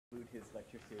his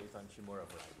lecture series on Shimura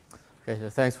varieties. Okay, so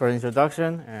thanks for the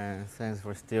introduction, and thanks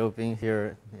for still being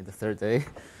here in the third day.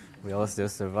 We all still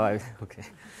survived. Okay.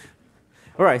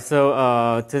 All right,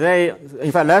 so today,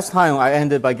 in fact, last time I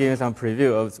ended by giving some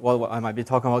preview of what I might be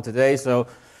talking about today. So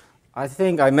I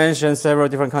think I mentioned several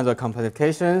different kinds of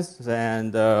compactifications,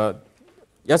 and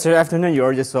yesterday afternoon you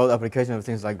already saw the application of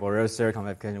things like Borel series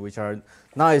compactification, which are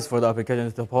nice for the application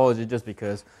of topology just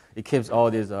because it keeps all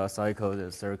these cycles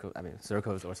and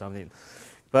circles or something.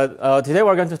 But today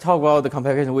we're going to talk about the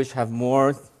compactification which have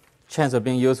more chance of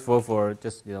being useful for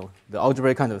just the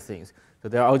algebraic kind of things. So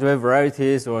there are algebraic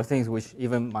varieties or things which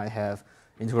even might have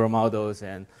integral models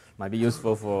and might be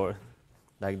useful for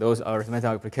like those arithmetic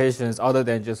applications other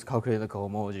than just calculating the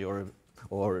cohomology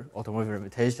or automorphic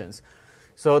limitations.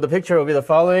 So the picture will be the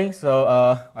following. So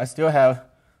I still have,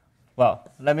 well,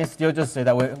 let me still just say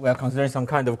that we are considering some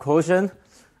kind of quotient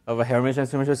of a Hermitian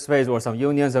symmetric space or some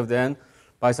unions of them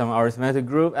by some arithmetic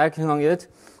group acting on it.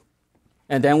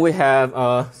 And then we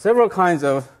have several kinds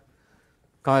of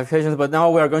compactifications, but now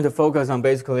we are going to focus on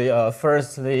basically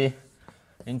firstly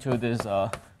into this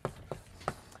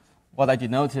what I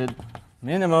denoted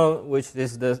minimal, which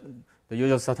is the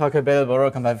usual Satake-Belley-Borel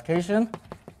compactification.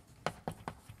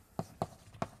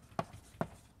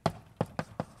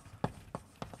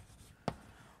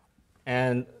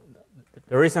 And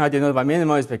the reason I denote by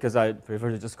minimal is because I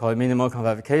prefer to just call it minimal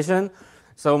compactification.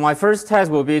 So my first task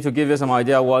will be to give you some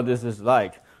idea what this is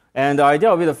like. And the idea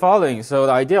will be the following. So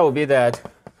the idea will be that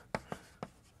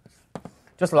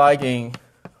just like in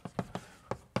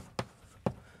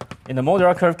the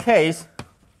modular curve case,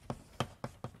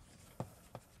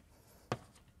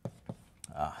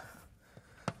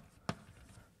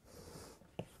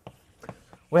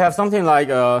 we have something like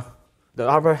the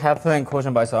upper half plane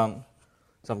quotient by some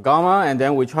gamma, and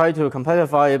then we try to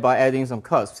compactify it by adding some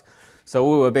cusps. So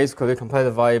we will basically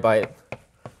compactify it by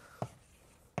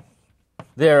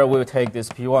there. We'll take this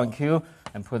P1Q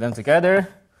and put them together.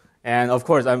 And of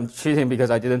course, I'm cheating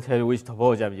because I didn't tell you which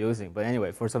topology I'm using. But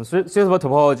anyway, for some suitable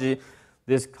topology,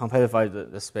 this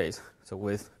compactifies the space. So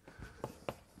with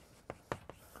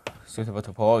suitable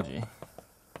topology.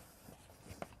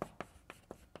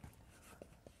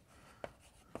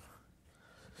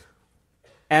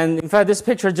 And in fact, this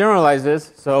picture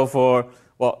generalizes. So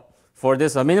for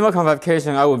this minimal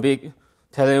compactification, I would be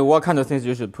telling you what kind of things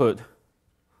you should put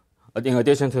in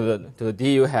addition to the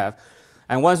D you have.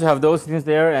 And once you have those things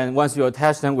there, and once you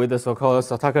attach them with the so-called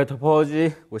Satake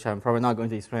topology, which I'm probably not going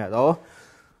to explain at all,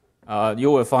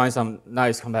 you will find some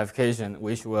nice compactification,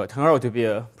 which will turn out to be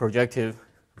a projective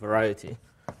variety.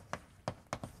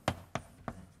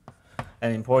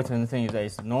 An important thing is that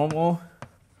it's normal,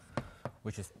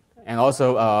 and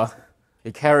also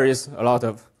it carries a lot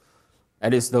of,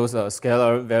 at least those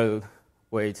scalar value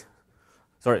weight,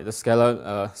 sorry, the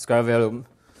scalar value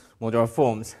modular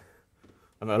forms.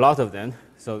 A lot of them.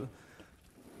 So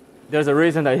there's a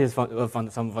reason that it has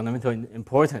some fundamental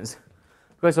importance.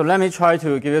 Okay, so let me try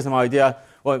to give you some idea.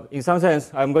 Well, in some sense,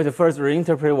 I'm going to first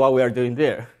reinterpret what we are doing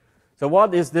there. So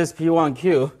what is this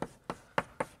P1Q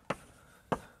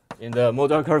in the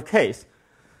modular curve case?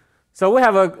 So we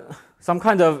have some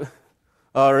kind of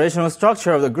relational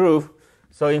structure of the group.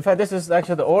 So in fact, this is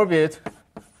actually the orbit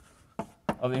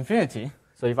of infinity.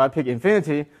 So if I pick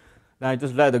infinity, then I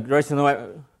just let the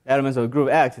rational elements of the group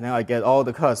act, and then I get all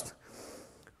the cusps.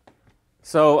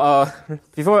 So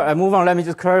before I move on, let me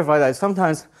just clarify that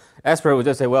sometimes experts will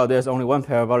just say, well, there's only one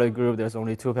parabolic group, there's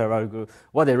only two parabolic groups.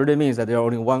 What it really means is that there are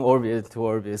only one orbit, two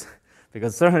orbits.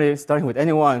 Because certainly, starting with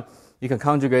any one, you can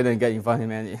conjugate and get infinitely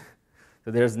many. So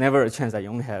there's never a chance that you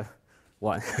only have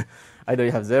one. Either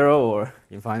you have zero or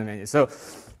infinitely many. So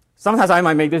sometimes I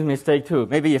might make this mistake too.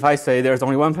 Maybe if I say there's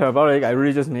only one parabolic, I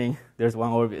really just mean there's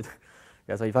one orbit.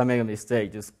 Yeah, so if I make a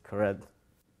mistake, just correct.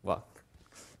 Well,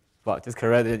 just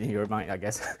correct it in your mind, I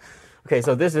guess. Okay,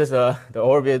 so this is the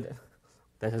orbit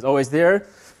that is always there.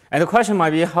 And the question might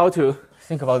be how to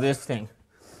think about this thing.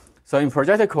 So in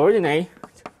projected coordinate,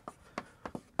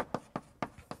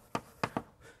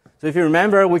 so if you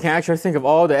remember, we can actually think of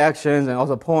all the actions and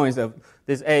also points of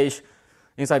this H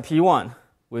inside P1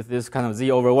 with this kind of Z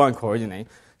over 1 coordinate.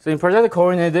 So in projected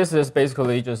coordinate, this is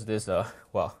basically just this,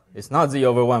 well, it's not Z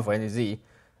over 1 for any Z.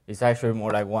 It's actually more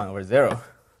like 1 over 0,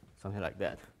 something like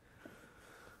that.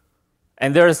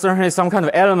 And there is certainly some kind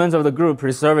of elements of the group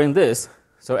preserving this.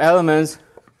 So elements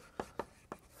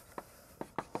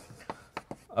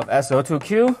of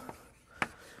SO2Q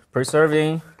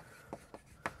preserving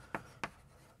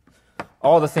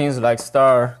all the things like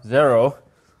star 0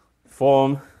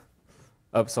 form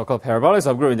a so-called parabolic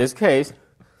subgroup in this case.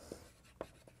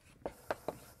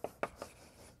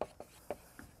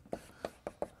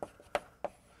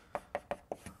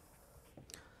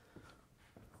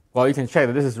 well, you can check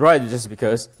that this is right just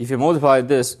because if you multiply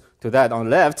this to that on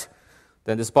the left,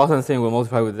 then this bottom thing will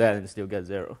multiply with that and still get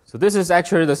 0. So this is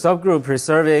actually the subgroup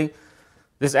preserving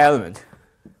this element.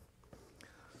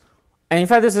 And in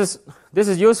fact, this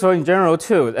is useful in general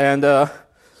too. And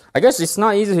I guess it's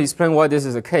not easy to explain why this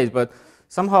is the case, but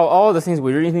somehow all the things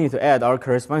we really need to add are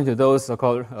corresponding to those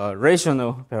so-called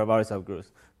rational parabolic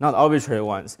subgroups, not arbitrary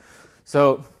ones.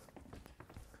 So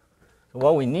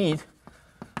what we need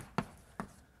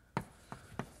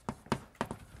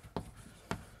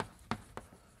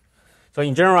so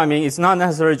in general, I mean, it's not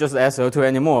necessarily just SO2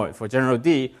 anymore. For general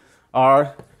D,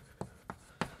 are,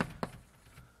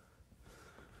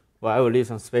 well, I will leave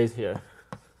some space here,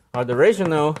 are the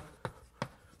rational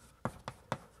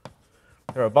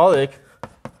parabolic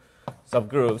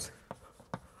subgroups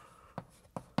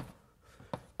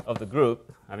of the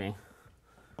group, I mean,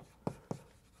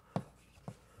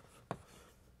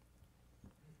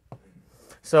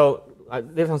 so I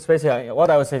leave some space here. What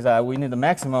I would say is that we need the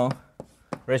maximal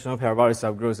rational parabolic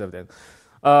subgroups of them.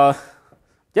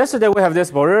 Yesterday we have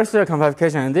this Borel-Steel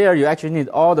compactification, and there you actually need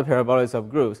all the parabolic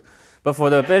subgroups. But for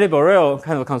the Bailey-Borel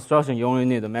kind of construction, you only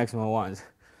need the maximal ones.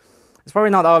 It's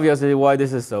probably not obvious why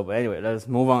this is so, but anyway, let's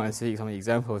move on and see some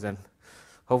examples, and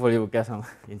hopefully we'll get some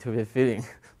intuitive feeling,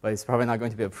 but it's probably not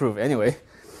going to be approved anyway.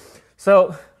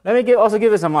 So let me also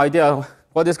give you some idea of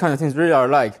what these kind of things really are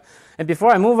like. And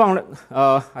before I move on,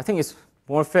 I think it's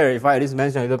more fair if I at least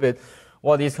mention a little bit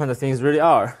what these kind of things really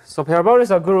are. So parabolic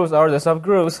subgroups are the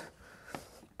subgroups.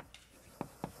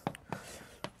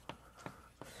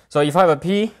 So if I have a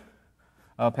P,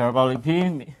 a parabolic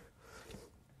P,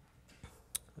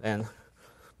 and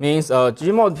means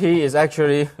G mod P is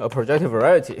actually a projective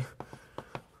variety.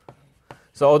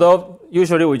 So although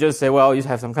usually we just say, well, you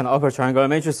have some kind of upper triangular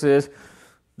matrices,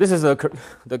 this is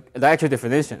the actual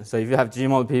definition. So if you have G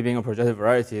mod P being a projective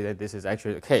variety, then this is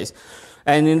actually the case.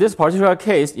 And in this particular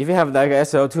case, if you have like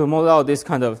SL2 model out this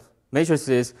kind of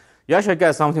matrices, you actually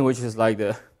get something which is like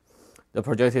the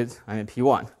projected,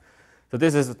 P1. So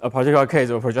this is a particular case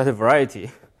of a projective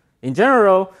variety. In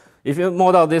general, if you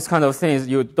model out this kind of things,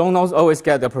 you don't always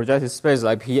get the projective space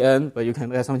like Pn, but you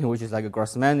can get something which is like a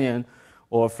Grassmannian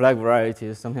or flag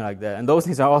varieties, something like that. And those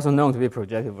things are also known to be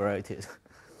projective varieties.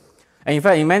 And in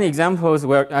fact, in many examples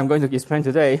where I'm going to explain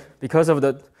today, because of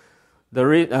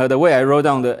the way I wrote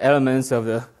down the elements of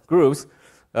the groups,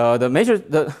 the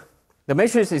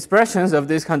matrix expressions of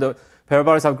this kind of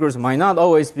parabolic subgroups might not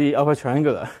always be upper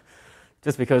triangular,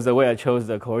 just because the way I chose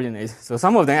the coordinates. So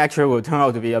some of them actually will turn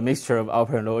out to be a mixture of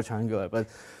upper and lower triangular. But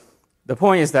the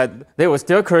point is that they will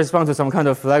still correspond to some kind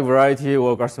of flag variety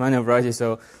or Grassmannian variety,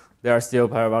 so they are still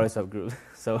parabolic subgroups.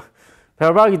 So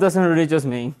parabolic doesn't really just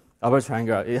mean upper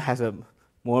triangular. It has a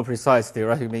more precise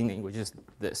theoretical meaning, which is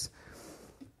this.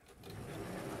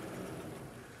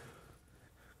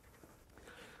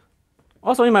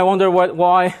 Also, you might wonder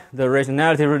why the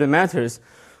rationality really matters.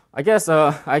 I guess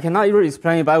I cannot really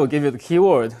explain it, but I will give you the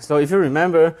keyword. So if you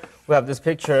remember, we have this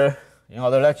picture in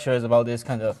other lectures about this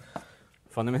kind of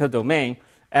fundamental domain.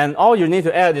 And all you need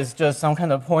to add is just some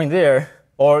kind of point there.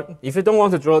 Or if you don't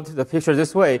want to draw the picture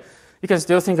this way, you can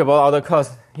still think about other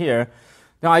cuts here.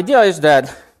 The idea is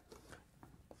that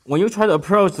when you try to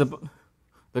approach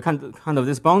the kind of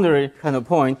this boundary kind of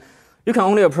point, you can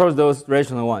only approach those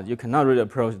rational ones. You cannot really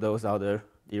approach those other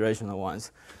irrational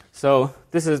ones. So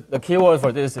this is the keyword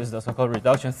for this is the so-called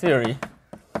reduction theory.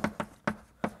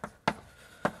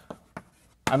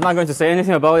 I'm not going to say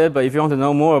anything about it, but if you want to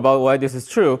know more about why this is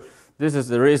true, this is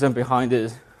the reason behind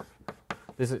this.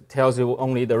 This tells you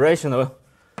only the rational,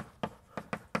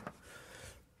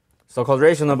 so-called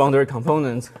rational boundary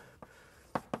components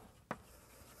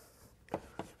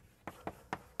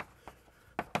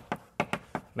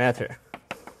matter.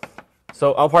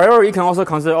 So a priori, you can also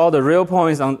consider all the real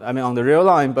points on the real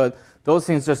line, but those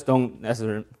things just don't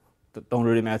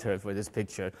really matter for this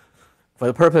picture, for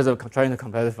the purpose of trying to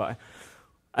compactify.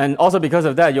 And also because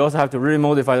of that, you also have to really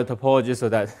modify the topology so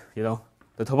that the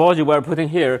topology we're putting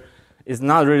here is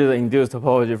not really the induced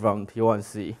topology from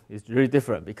P1C. It's really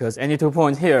different because any 2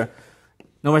 points here,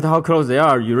 no matter how close they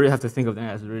are, you really have to think of them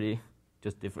as really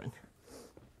just different.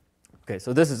 Okay,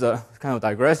 so this is a kind of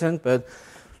digression, but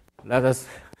let us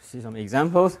see some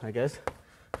examples, I guess.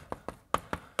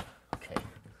 Okay.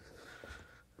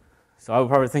 So I would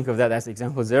probably think of that as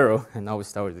example 0, and now we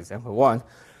start with example 1.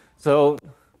 So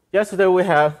yesterday we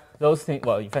have those things,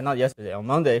 well, in fact, not yesterday, on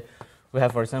Monday, we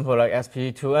have, for example, like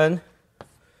SP2N.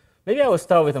 Maybe I will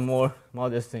start with a more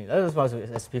modest thing. Let us start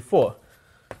with SP4,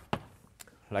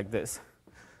 like this.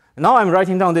 And now I'm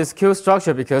writing down this Q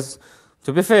structure because,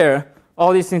 to be fair,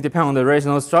 all these things depend on the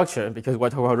rational structure because we're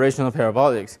talking about rational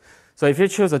parabolics. So if you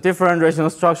choose a different rational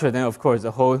structure, then of course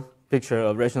the whole picture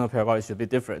of rational parabolics should be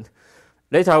different.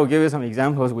 Later I will give you some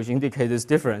examples which indicate this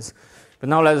difference. But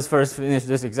now let us first finish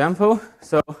this example.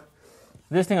 So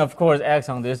this thing of course acts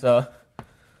on this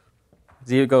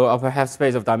zero upper half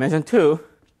space of dimension 2.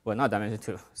 Well, not dimension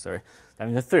 2, sorry,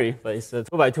 dimension 3, but it's 2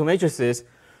 by 2 matrices,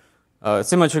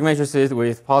 symmetric matrices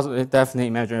with positive definite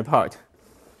imaginary part.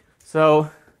 So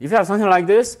if you have something like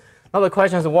this, now the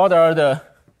question is what are the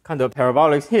kind of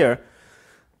parabolics here?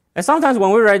 And sometimes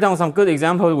when we write down some good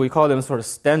examples, we call them sort of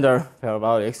standard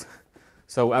parabolics.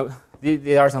 So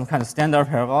there are some kind of standard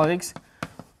parabolics.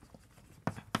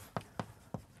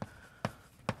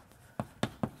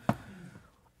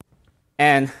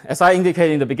 And as I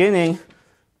indicated in the beginning,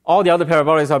 all the other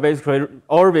parabolics are basically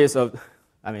orbits of,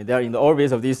 they're in the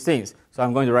orbits of these things. So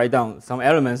I'm going to write down some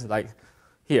elements like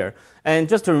here. And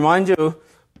just to remind you,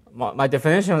 my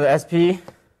definition of the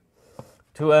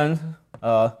SP2N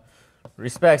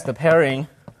respects the pairing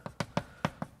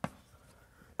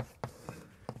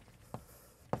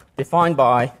defined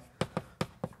by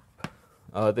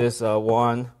this 0,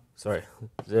 1,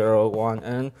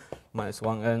 n minus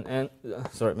 1, n,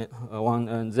 1,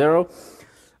 n, 0.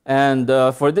 And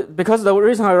because the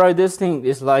reason I write this thing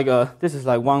is like, this is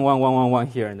like 1, 1, 1, 1, 1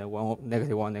 here, and then 1,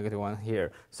 negative 1, negative 1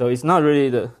 here. So it's not really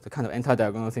the kind of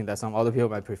anti-diagonal thing that some other people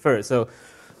might prefer. So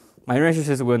my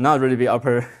matrices will not really be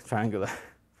upper triangular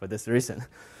for this reason.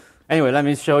 Anyway, let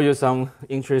me show you some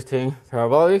interesting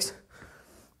parabolics.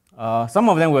 Some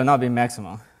of them will not be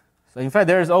maximum. So in fact,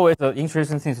 there is always an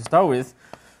interesting thing to start with.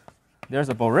 There's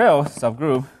a Borel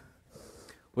subgroup,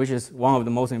 which is one of the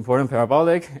most important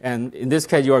parabolic. And in this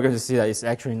case, you are going to see that it's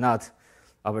actually not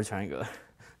upper triangular.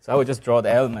 So I will just draw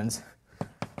the elements.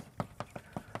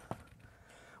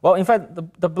 Well, in fact,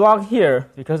 the block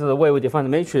here, because of the way we define the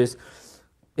matrix,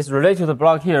 is related to the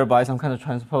block here by some kind of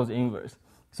transpose inverse.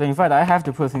 So in fact, I have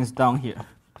to put things down here.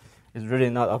 It's really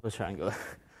not upper triangular.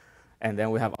 And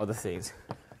then we have other things.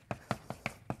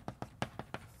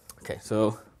 Okay,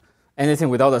 so anything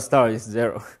without a star is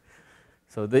 0.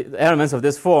 So the elements of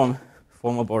this form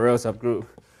a Borel subgroup.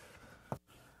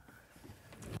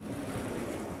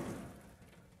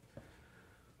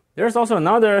 There's also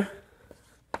another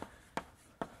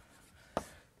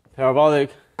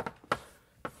parabolic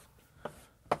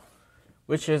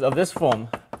which is of this form.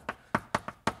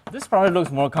 This probably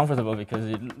looks more comfortable because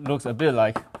it looks a bit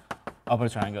like upper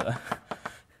triangular.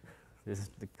 This is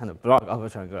the kind of block upper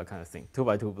triangular kind of thing, 2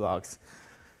 by 2 blocks.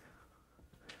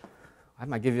 I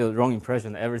might give you the wrong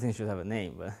impression that everything should have a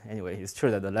name, but anyway, it's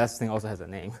true that the last thing also has a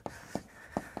name.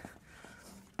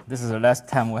 This is the last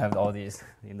time we have all these.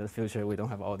 In the future, we don't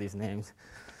have all these names.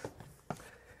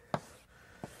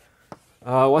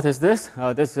 What is this?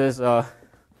 This is. I'm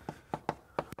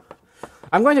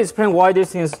going to explain why these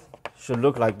things should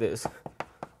look like this.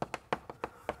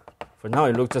 For now,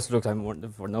 it just looks like more,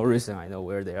 for no reason I know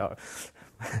where they are.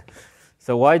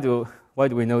 So why do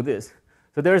we know this?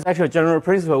 So there is actually a general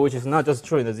principle which is not just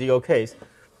true in the ZO case.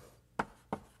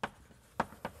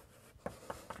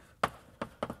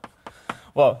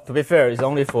 Well, to be fair, it's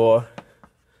only for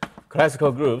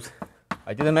classical groups.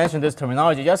 I didn't mention this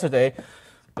terminology yesterday,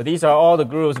 but these are all the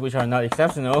groups which are not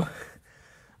exceptional,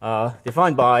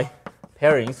 defined by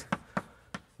pairings.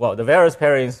 Well, the various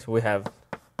pairings we have,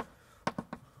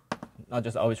 not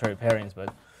just arbitrary pairings,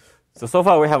 but so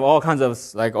far we have all kinds of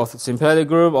like symplectic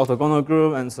group, orthogonal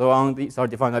group, and so on. These are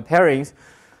defined by pairings.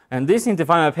 And these things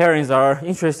defined by pairings are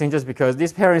interesting just because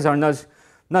these pairings are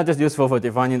not just useful for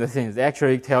defining the things. They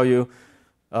actually tell you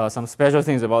some special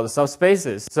things about the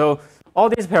subspaces. So all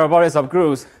these parabolic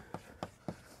subgroups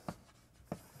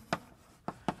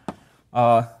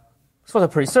sort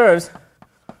of preserves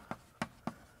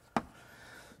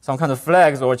some kind of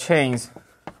flags or chains.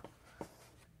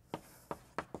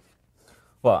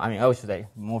 Well, I should say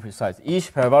more precise.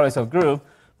 Each parabolic subgroup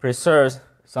preserves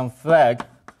some flag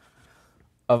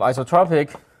of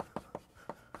isotropic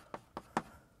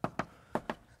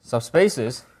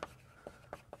subspaces.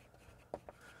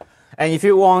 And if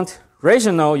you want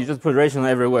rational, you just put rational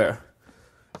everywhere.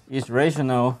 Each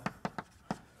rational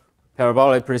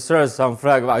parabolic preserves some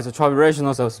flag of isotropic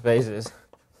rational subspaces.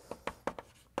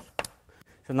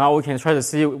 So now we can try to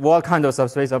see what kind of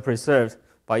subspaces are preserved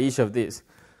by each of these.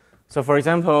 So for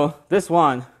example, this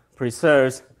one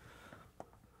preserves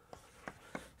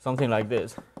something like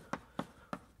this.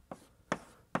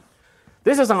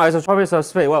 This is an isotropic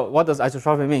subspace. Well, what does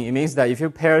isotropic mean? It means that if you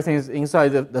pair things inside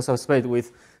the subspace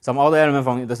with some other element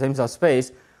from the same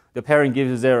subspace, the pairing gives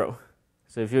you 0.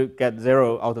 So if you get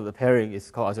 0 out of the pairing,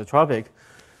 it's called isotropic.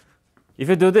 If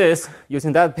you do this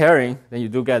using that pairing, then you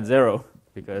do get 0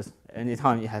 because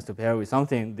anytime it has to pair with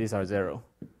something, these are 0.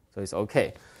 So it's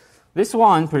okay. This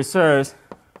one preserves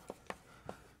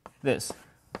this.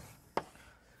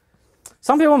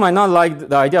 Some people might not like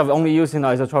the idea of only using the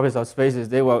isotropic subspaces.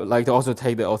 They would like to also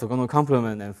take the orthogonal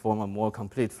complement and form a more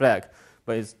complete flag.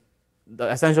 But the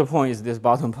essential point is this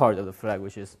bottom part of the flag,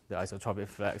 which is the isotropic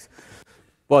flags.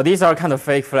 Well, these are kind of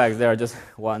fake flags. They are just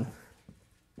one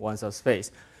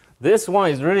subspace. This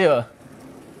one is really a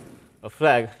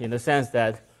flag in the sense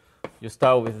that you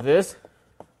start with this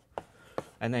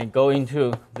and then go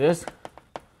into this.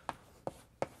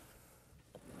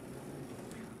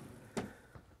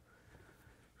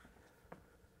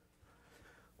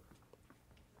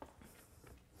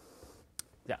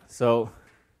 Yeah, so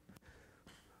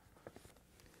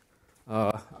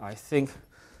I think,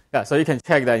 yeah, so you can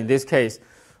check that in this case,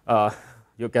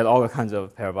 you get all kinds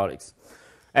of parabolics.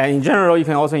 And in general, you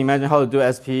can also imagine how to do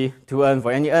SP2n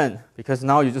for any n, because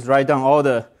now you just write down all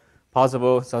the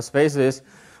possible subspaces.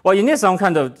 Well, you need some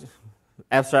kind of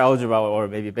abstract algebra or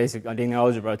maybe basic linear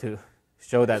algebra to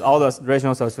show that all the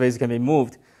rational subspaces can be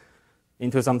moved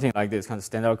into something like this, kind of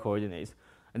standard coordinates.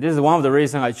 And this is one of the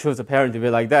reasons I choose the pairing to be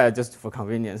like that, just for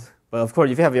convenience. But of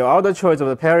course, if you have your other choice of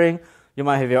the pairing, you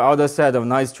might have your other set of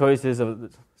nice choices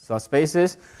of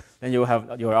subspaces, then you will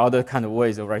have your other kind of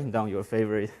ways of writing down your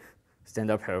favorite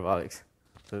standard parabolics.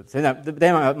 So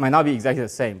they might not be exactly the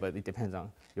same, but it depends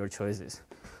on your choices.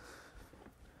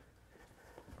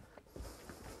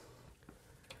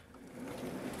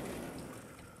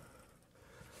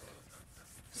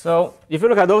 So if you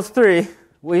look at those three,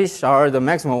 which are the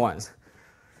maximal ones?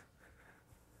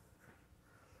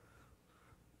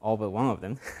 All but one of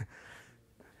them.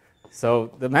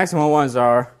 So the maximal ones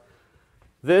are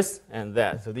this and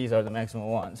that. So these are the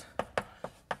maximal ones.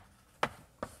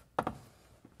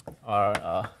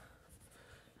 Are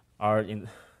in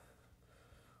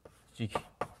G.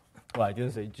 Well, I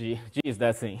didn't say G. G is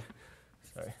that thing.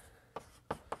 Sorry.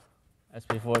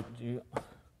 SP4 G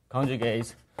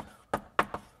conjugates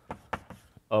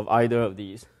of either of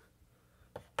these.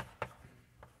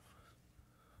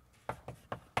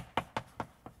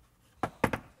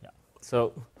 Yeah.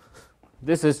 So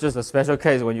this is just a special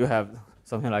case when you have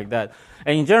something like that.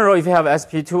 And in general, if you have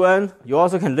SP2n, you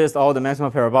also can list all the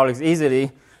maximal parabolics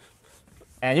easily.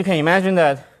 And you can imagine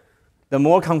that the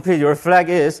more complete your flag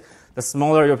is, the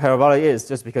smaller your parabolic is,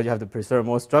 just because you have to preserve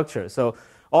more structure. So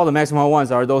all the maximal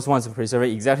ones are those ones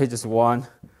preserving exactly just one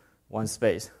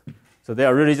space. So they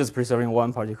are really just preserving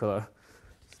one particular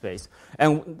space.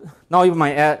 And now you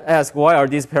might ask, why are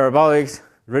these parabolics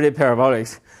really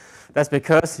parabolics? That's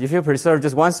because if you preserve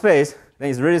just one space,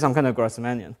 then it's really some kind of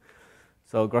Grassmannian.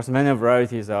 So Grassmannian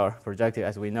varieties are projective,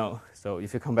 as we know. So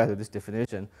if you come back to this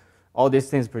definition, all these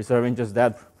things preserving just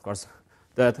that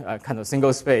kind of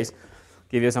single space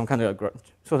give you some kind of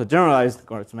sort of generalized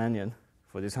Grassmannian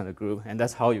for this kind of group, and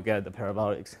that's how you get the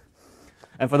parabolics.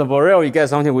 And for the Borel, you get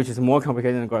something which is more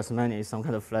complicated than Grassmannian, some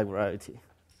kind of flag variety,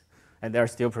 and they're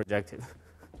still projective.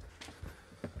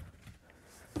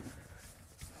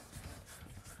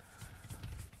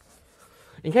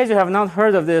 In case you have not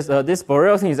heard of this, this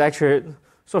Borel thing is actually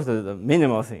sort of the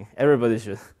minimal thing. Everybody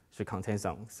should contain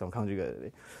some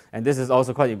conjugacy. And this is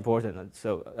also quite important.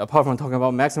 So apart from talking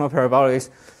about maximal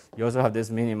parabolics, you also have this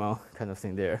minimal kind of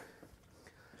thing there.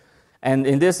 And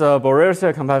in this Borel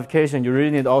set compactification, you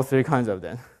really need all three kinds of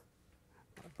them.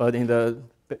 But in the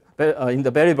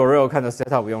Bailey-Borel kind of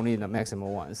setup, we only need the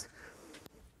maximal ones.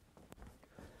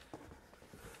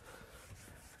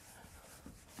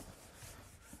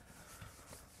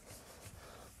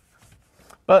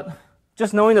 But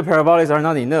just knowing the parabolics are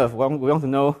not enough. We want to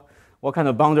know what kind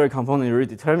of boundary component it really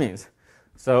determines.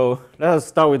 So let us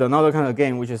start with another kind of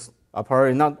game, which is a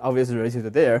priori not obviously related to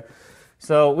there.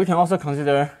 So we can also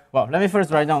consider, well, let me first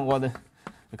write down what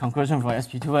the conclusion for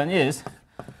SP2n is.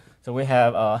 So we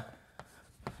have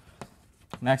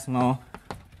maximal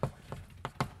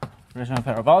rational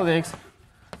parabolics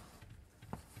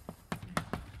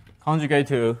conjugate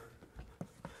to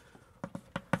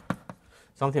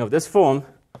something of this form.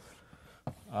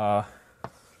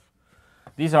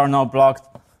 These are now blocked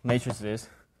matrices.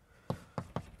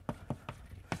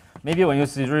 Maybe when you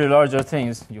see really larger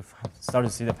things, you start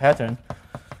to see the pattern,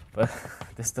 but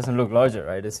this doesn't look larger,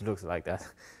 right? This looks like that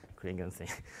Klingon thing.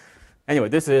 Anyway,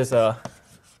 this is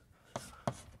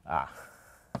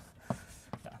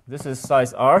this is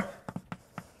size R.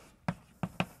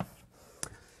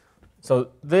 So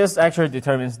this actually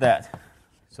determines that.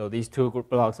 So these two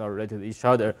blocks are related to each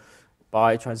other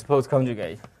by transpose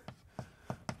conjugate.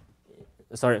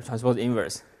 Sorry, transpose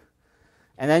inverse.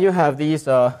 And then you have these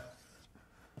 4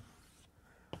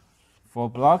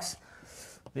 blocks.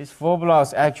 these 4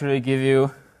 blocks actually give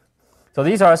you, so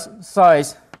these are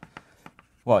size,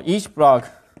 well, each block,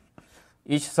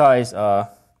 each size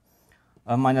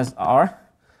minus r.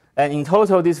 And in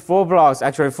total, these 4 blocks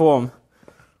actually form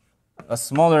a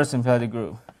smaller symplectic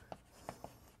group.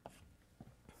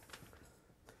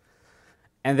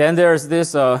 And then there's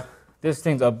this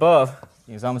thing above,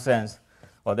 in some sense.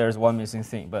 Well, there's one missing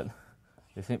thing, but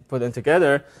if you put them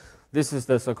together, this is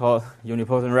the so-called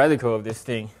unipotent radical of this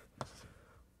thing.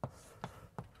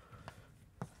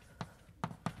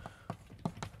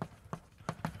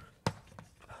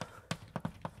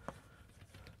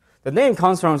 The name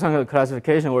comes from some kind of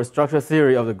classification or structure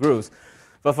theory of the groups.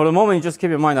 But for the moment, just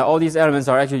keep in mind that all these elements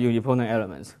are actually unipotent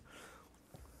elements.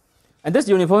 And this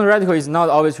unipotent radical is not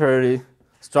arbitrarily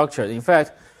structured. In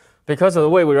fact, because of the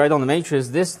way we write on the matrix,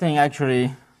 this thing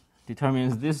actually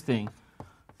determines this thing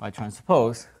by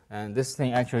transpose, and this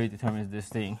thing actually determines this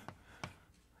thing.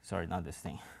 Sorry, not this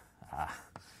thing.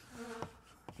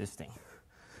 This thing.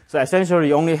 So essentially,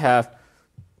 you only have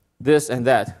this and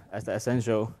that as the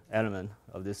essential element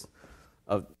of this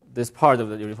part of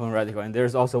the unipotent radical. And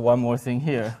there's also one more thing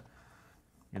here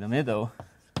in the middle.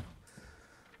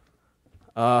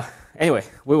 Anyway,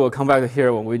 we will come back to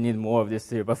here when we need more of this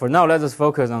theory. But for now, let us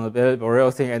focus on the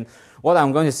Borel thing. And what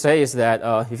I'm going to say is that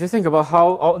if you think about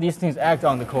how all these things act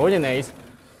on the coordinates,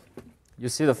 you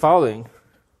see the following.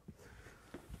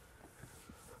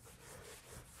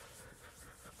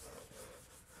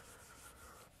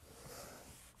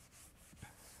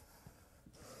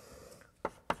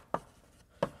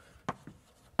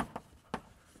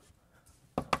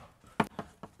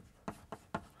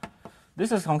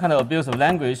 This is some kind of abuse of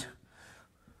language.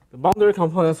 The boundary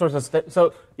component source of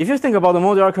so if you think about the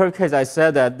modular curve case, I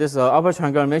said that this upper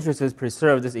triangular matrices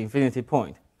preserve this infinity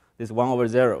point, this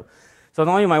 1/0. So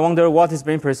now you might wonder what is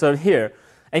being preserved here.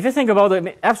 And if you think about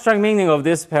the abstract meaning of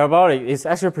this parabolic, it's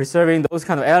actually preserving those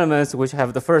kind of elements which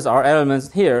have the first R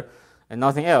elements here and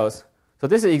nothing else. So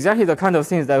this is exactly the kind of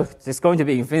things that is going to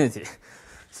be infinity.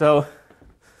 So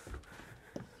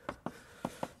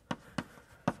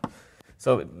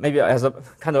maybe as a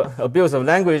kind of abuse of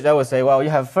language, I would say, well,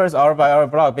 you have first R by R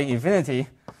block being infinity.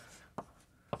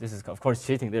 This is, of course,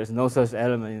 cheating. There's no such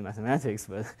element in mathematics,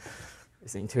 but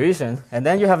it's intuition. And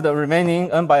then you have the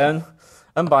remaining N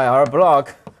by R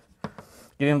block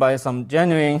given by some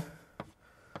genuine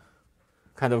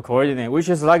kind of coordinate, which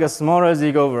is like a smaller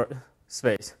Ziegler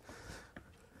space.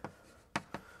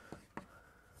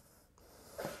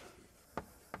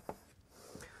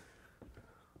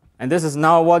 And this is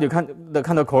now what the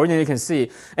kind of coordinate you can see.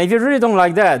 And if you really don't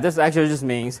like that, this actually just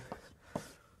means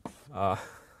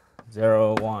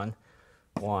 0, 1,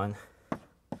 1,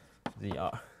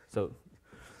 ZR. So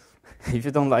if you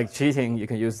don't like cheating, you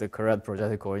can use the correct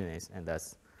projective coordinates, and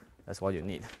that's what you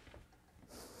need.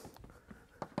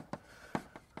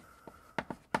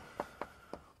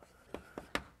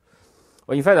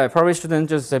 Well, in fact, I probably shouldn't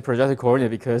just say projective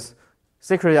coordinate, because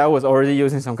secretly I was already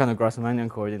using some kind of Grassmannian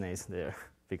coordinates there,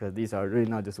 because these are really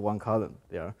not just one column.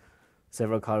 There are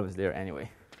several columns there anyway.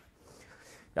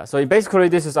 Yeah, so basically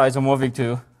this is isomorphic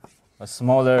to a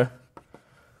smaller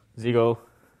Ziegler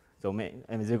domain,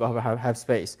 I mean Ziegler half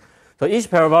space. So each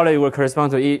parabolic will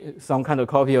correspond to some kind of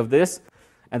copy of this,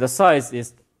 and the size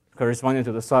is corresponding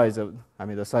to the size of,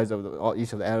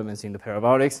 each of the elements in the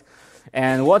parabolics.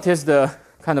 And what is the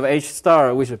kind of H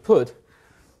star we should put?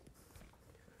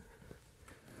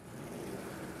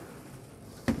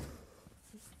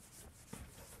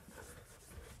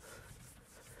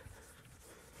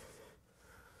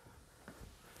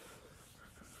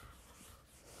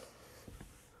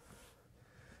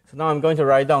 So now I'm going to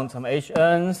write down some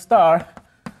Hn star.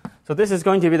 So this is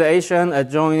going to be the Hn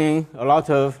adjoining a lot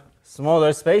of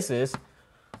smaller spaces.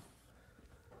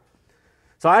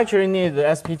 So I actually need the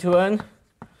sp2n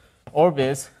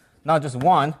orbits, not just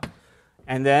one.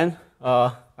 And then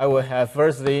I will have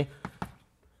firstly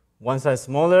one size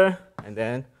smaller, and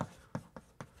then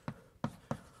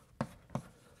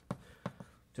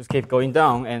just keep going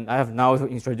down. And I have now to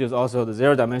introduce also the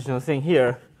zero-dimensional thing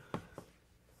here.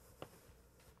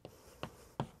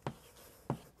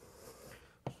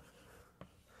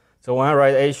 So when I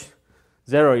write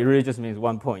H0, it really just means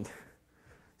 1 point.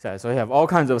 So you have all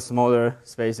kinds of smaller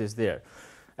spaces there.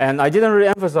 And I didn't really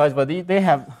emphasize, but they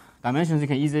have dimensions you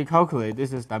can easily calculate.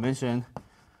 This is dimension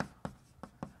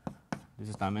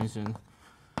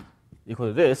equal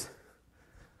to this.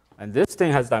 And this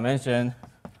thing has dimension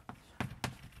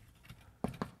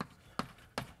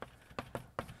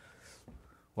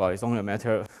well, it's only a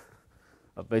matter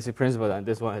of basic principle, and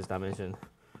this one has dimension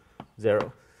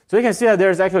 0. So you can see that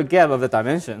there's actually a gap of the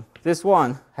dimension. This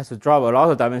one has to drop a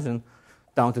lot of dimension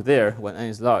down to there when n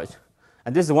is large.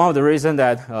 And this is one of the reasons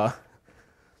that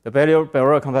the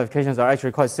Barrow compactifications are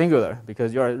actually quite singular,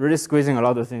 because you are really squeezing a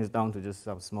lot of things down to just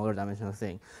some smaller dimensional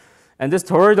thing. And this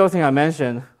toroidal thing I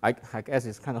mentioned, I guess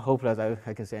it's kind of hopeless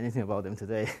I can say anything about them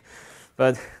today.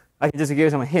 But I can just give you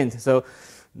some hint. So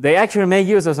they actually make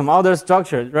use of some other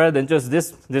structure rather than just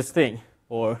this thing.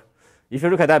 Or if you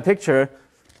look at that picture,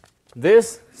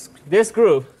 this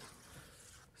group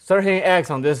certainly acts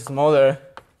on this smaller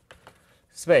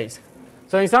space.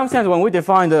 So in some sense, when we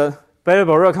define the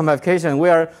Barrow compactification, we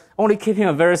are only keeping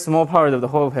a very small part of the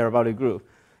whole parabolic group.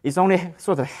 It's only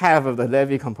sort of half of the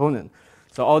Levy component.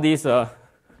 So all these, so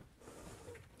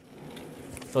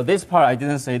this part I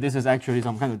didn't say, this is actually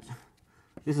some kind of,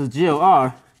 this is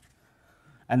GOR,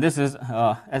 and this is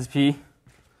SP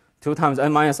 2 times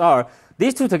n minus r.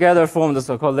 These two together form the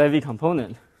so-called Levy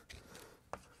component.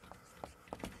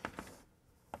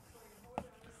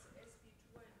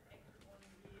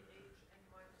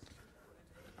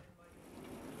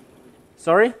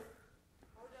 Sorry? How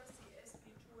does the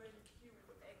SP2 and Q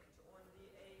act on the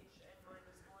hn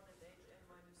minus 1 and hn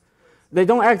minus 2? They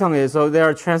don't act on it, so they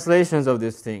are translations of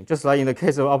this thing. Just like in the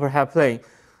case of upper half plane,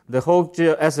 the whole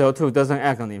SL2 doesn't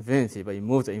act on infinity, but it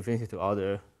moves the infinity to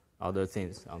other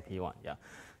things on P1. Yeah.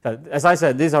 So as I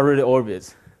said, these are really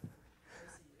orbits.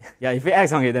 Yeah, if it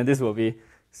acts on it, then this will be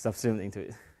subsumed into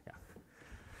it. Yeah.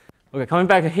 Okay, coming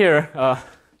back here.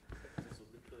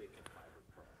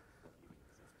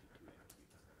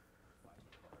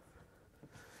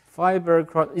 Fiber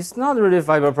product. It's not really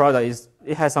fiber product.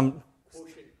 It has some.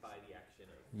 Quotient by the action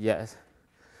of. Yes.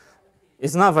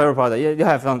 It's not fiber product. You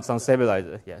have some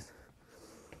stabilizer. Yes.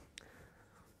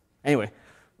 Anyway,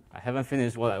 I haven't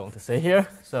finished what I want to say here,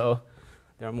 so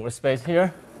there are more space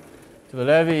here. To the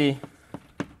Levy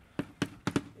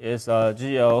is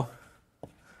GO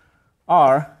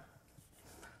R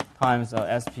times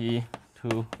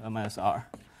SP2 minus R.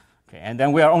 Okay, and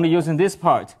then we are only using this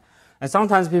part. And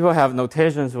sometimes people have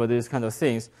notations for these kind of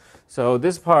things. So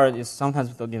this part is sometimes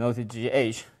denoted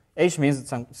GH. H means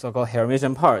some so-called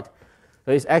Hermitian part.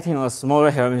 So it's acting on a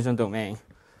smaller Hermitian domain.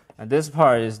 And this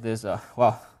part is this,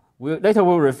 later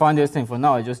we'll refine this thing. For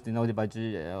now, I just denoted by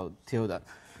GL tilde.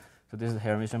 So this is the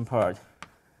Hermitian part.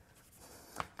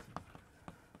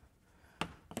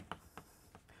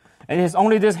 And it's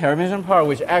only this Hermitian part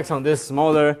which acts on this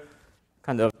smaller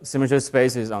kind of symmetric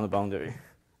spaces on the boundary.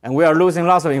 And we are losing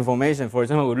lots of information. For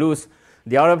example, we lose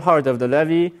the other part of the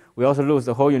Levy. We also lose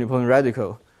the whole unipotent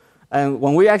radical. And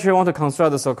when we actually want to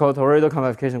construct the so-called toroidal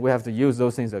compactification, we have to use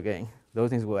those things again.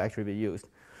 Those things will actually be used.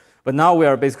 But now we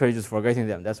are basically just forgetting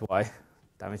them. That's why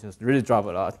dimensions really drop a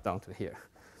lot down to here.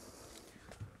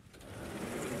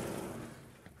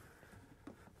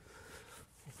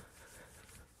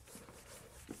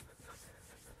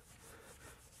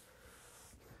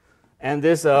 And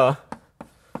this,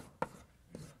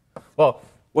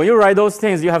 when you write those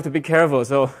things, you have to be careful.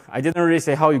 So I didn't really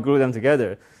say how you glue them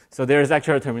together. So there is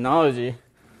actually a terminology.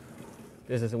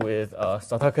 This is with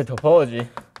stochastic topology.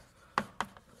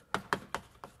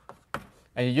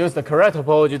 And you use the correct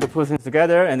topology to put things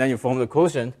together, and then you form the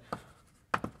quotient.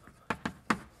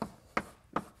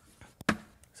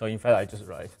 So in fact, I just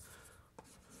write.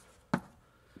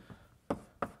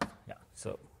 Yeah,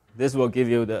 so this will give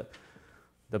you the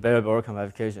Barrow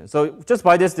compactification. So just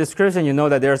by this description, you know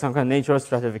that there are some kind of natural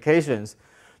stratifications.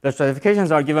 The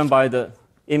stratifications are given by the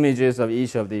images of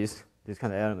each of these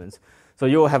kind of elements. So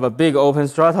you will have a big open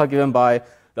strata given by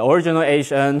the original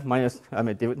Hn minus,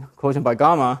 quotient by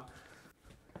gamma.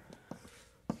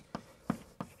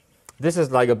 This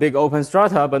is like a big open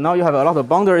strata, but now you have a lot of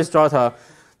boundary strata.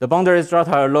 The boundary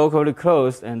strata are locally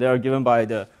closed, and they are given by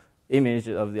the image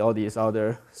of all these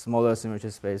other smaller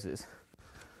symmetric spaces.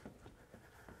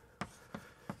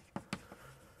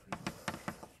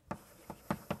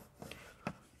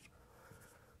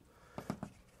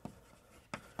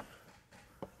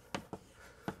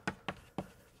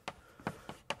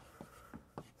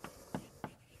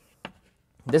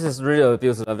 This is really an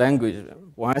abuse of language.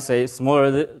 When I say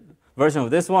smaller version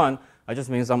of this one, I just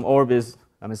mean some orbits,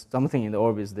 something in the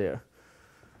orbits there.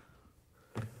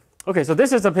 Okay, so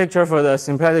this is a picture for the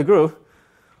symplectic group.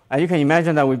 And you can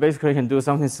imagine that we basically can do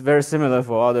something very similar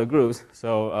for other groups.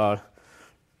 So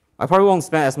I probably won't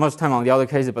spend as much time on the other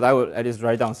cases, but I will at least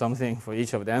write down something for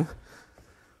each of them.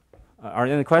 Are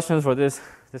there any questions for this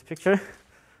picture?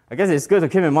 I guess it's good to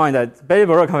keep in mind that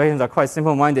Barrow compactifications are quite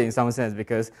simple-minded in some sense,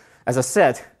 because as a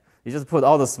set, you just put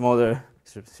all the smaller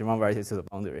Shimura varieties to the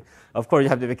boundary. Of course, you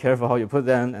have to be careful how you put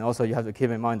them, and also you have to keep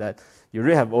in mind that you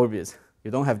really have orbits. You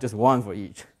don't have just one for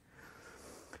each.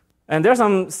 And there are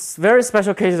some very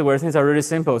special cases where things are really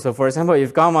simple. So for example,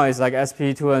 if gamma is like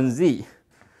sp2nz,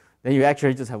 then you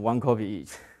actually just have one copy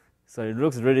each. So it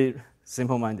looks really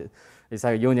simple-minded. It's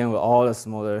like a union with all the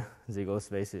smaller Ziegler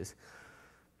spaces.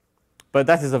 But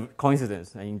that is a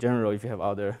coincidence. And in general, if you have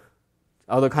other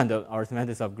kind of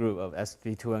arithmetic subgroup of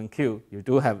sp2nq, you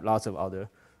do have lots of other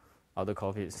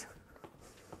copies.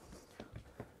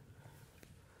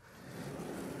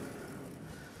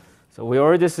 So we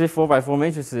already see 4x4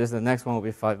 matrices. The next one will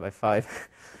be 5x5.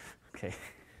 Okay.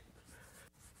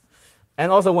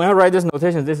 And also, when I write this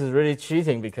notation, this is really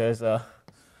cheating because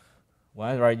when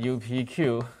I write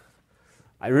UPQ,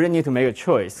 I really need to make a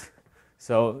choice.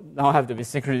 So now I have to be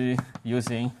secretly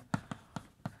using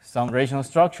some rational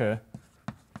structure.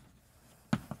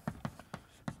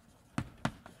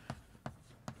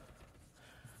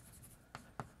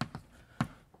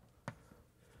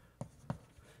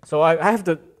 So I have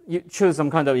to choose some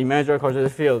kind of imaginary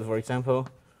quadratic field, for example.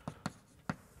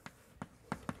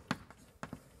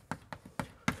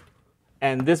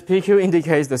 And this PQ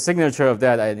indicates the signature of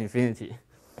that at infinity.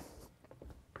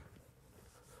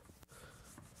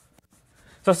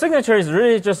 So signature is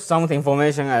really just some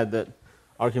information at the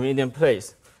Archimedean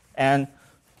place. And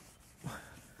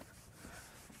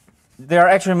there are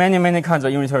actually many, many kinds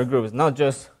of unitary groups, not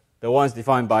just the ones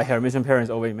defined by Hermitian pairings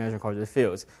over imaginary quadratic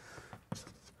fields.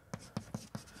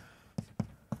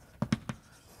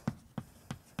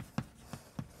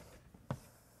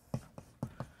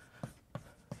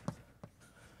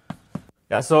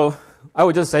 Yeah, so I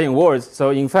would just say in words. So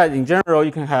in fact, in general,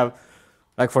 you can have,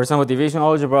 like for example, division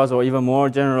algebras or even more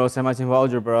general semi-simple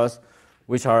algebras,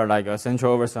 which are like a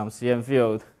central over some CM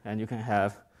field, and you can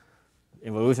have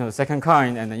involution of the second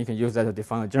kind, and then you can use that to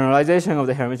define a generalization of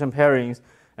the Hermitian pairings,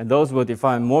 and those will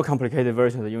define more complicated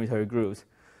versions of the unitary groups.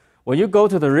 When you go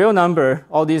to the real number,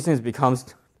 all these things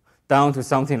becomes down to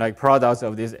something like products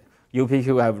of this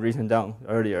UPQ I have written down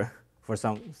earlier for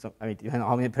some I mean, depending on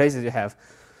how many places you have.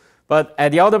 But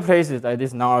at the other places, like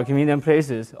these non-Archimedean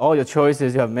places, all your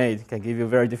choices you have made can give you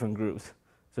very different groups.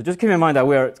 So just keep in mind that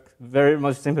we are very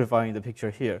much simplifying the picture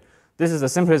here. This is the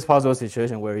simplest possible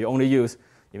situation where you only use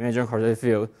imaginary quadratic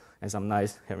field and some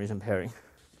nice Hermitian pairing.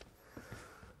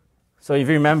 So if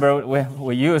you remember,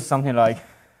 we use something like,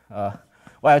 well,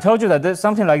 I told you that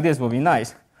something like this would be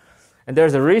nice. And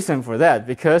there's a reason for that,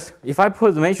 because if I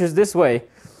put the matrix this way,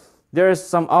 there's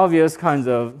some obvious kinds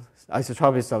of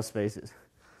isotropic subspaces.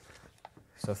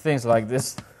 So things like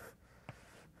this.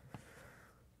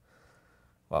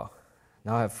 Wow,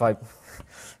 now I have 5.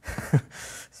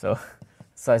 So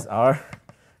size R,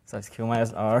 size Q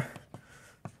minus R,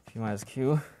 Q minus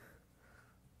Q.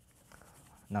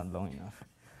 Not long enough.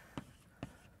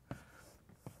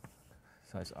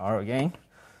 Size R again,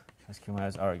 size Q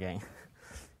minus R again.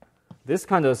 This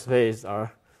kind of space these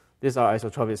are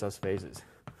isotropic subspaces.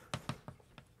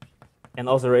 And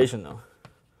also rational.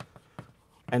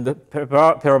 And the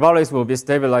parabolics will be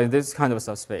stabilized in this kind of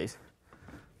subspace.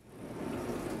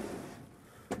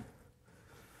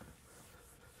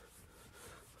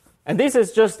 And this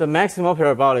is just the maximal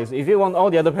parabolics. If you want all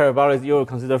the other parabolics, you will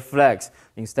consider flex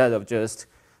instead of just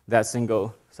that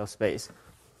single subspace.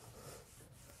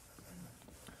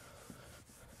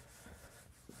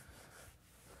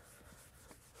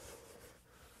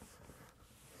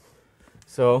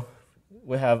 So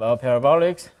we have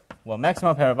parabolics, well,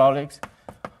 maximal parabolics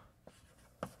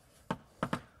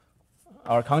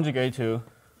are conjugate to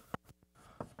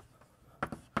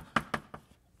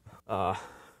well,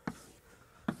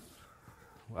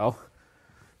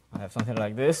 I have something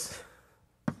like this,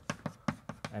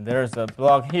 and there's a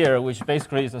block here which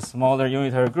basically is a smaller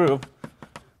unitary group,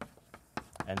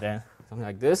 and then something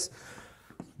like this.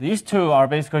 These two are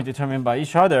basically determined by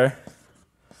each other.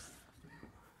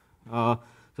 So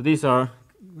these are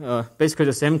basically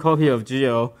the same copy of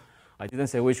GL. I didn't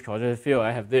say which quadratic field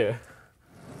I have there.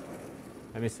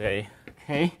 Let me say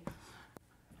K.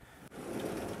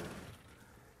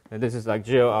 And this is like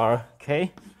GLR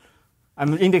K.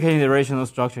 I'm indicating the rational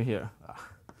structure here.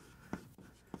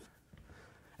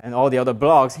 And all the other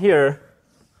blocks here,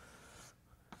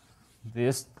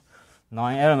 these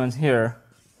 9 elements here,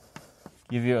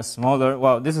 give you a smaller,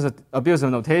 well, this is an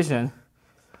abusive notation,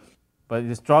 but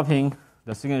it's dropping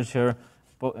the signature,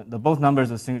 both numbers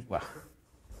of signature, well,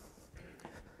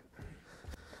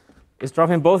 it's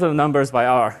dropping both of the numbers by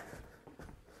R.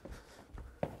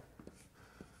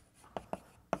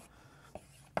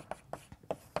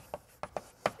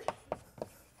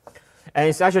 And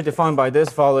it's actually defined by this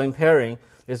following pairing.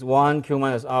 It's 1 Q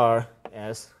minus R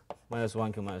S minus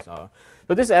 1 Q minus R.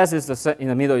 So this S is in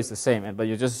the middle is the same, but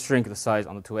you just shrink the size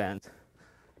on the two ends.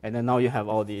 And then now you have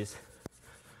all these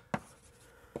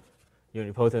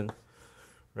unipotent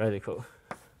radical.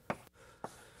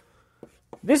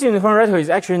 This unipotent radical is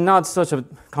actually not such a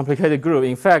complicated group.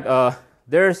 In fact,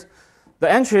 there's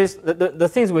the entries, the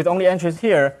things with only entries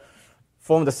here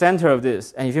form the center of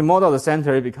this. And if you model the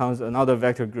center, it becomes another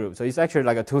vector group. So it's actually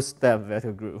like a two-step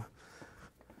vector group.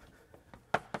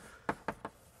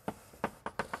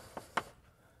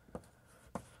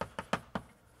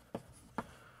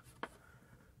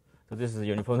 So this is a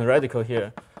unipotent radical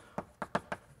here.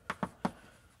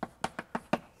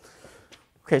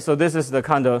 Okay, so this is the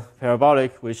kind of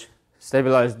parabolic which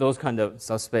stabilizes those kind of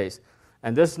subspace.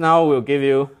 And this now will give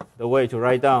you the way to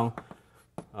write down,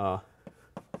 I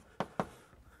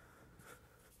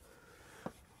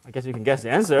guess you can guess the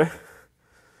answer.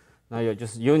 Now you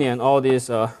just union all these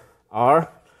R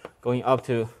going up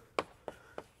to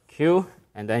Q,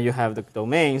 and then you have the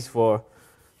domains for,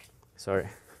 sorry,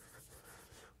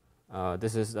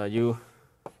 this is U,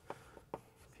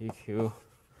 PQ,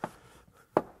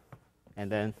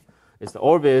 and then it's the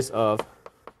orbits of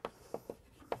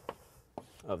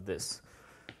this.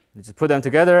 You just put them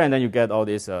together, and then you get all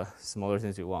these smaller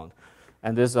things you want.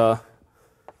 And this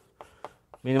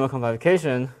minimum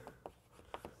compactification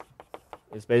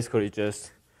is basically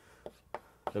just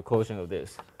the quotient of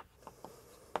this.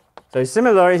 So it's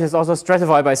similar. It is also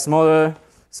stratified by smaller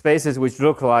spaces which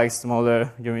look like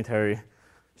smaller unitary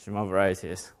Shimura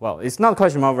varieties. Well, it's not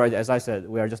quite Shimura variety, as I said.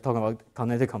 We are just talking about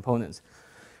connected components.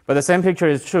 But the same picture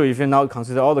is true if you now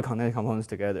consider all the connected components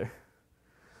together.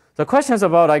 So questions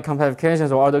about like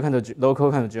compactifications or other kind of local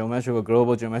kind of geometric or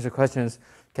global geometric questions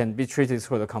can be treated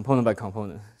sort of component by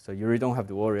component. So you really don't have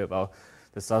to worry about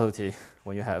the subtlety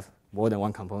when you have more than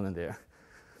one component there.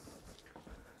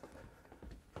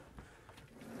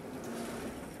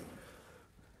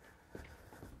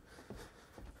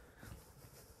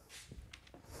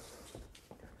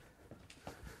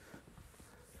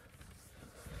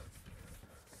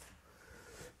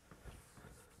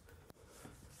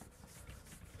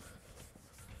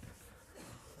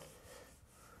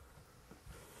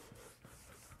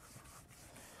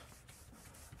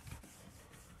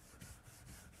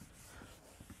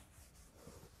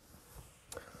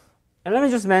 And let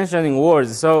me just mention in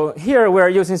words. So here we are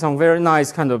using some very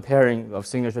nice kind of pairing of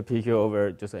signature PQ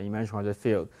over just an imaginary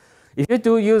field. If you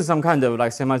do use some kind of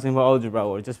like semi-simple algebra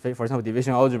or just, for example,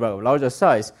 division algebra of larger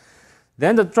size,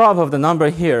 then the drop of the number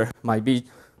here might be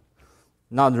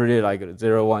not really like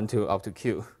 0, 1, 2 up to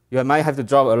Q. You might have to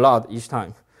drop a lot each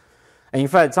time. And in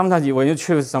fact, sometimes when you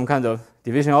choose some kind of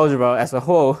division algebra as a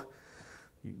whole,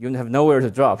 you have nowhere to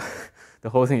drop. The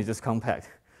whole thing is just compact.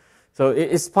 So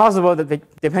it's possible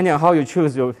that depending on how you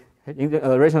choose your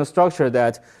rational structure,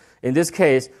 that in this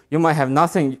case, you might have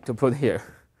nothing to put here.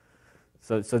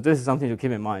 So this is something to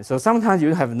keep in mind. So sometimes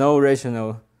you have no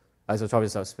rational isotropic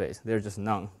subspace. There's just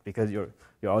none because your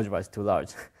algebra is too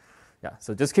large. Yeah,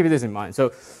 so just keep this in mind.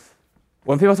 So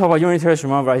when people talk about unitary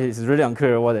Shimura varieties, it's really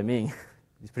unclear what they mean.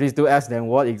 Please do ask them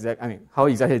how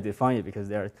exactly they define it, because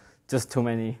there are just too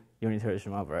many unitary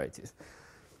Shimura varieties.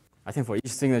 I think for each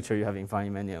signature, you have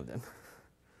infinitely many of them.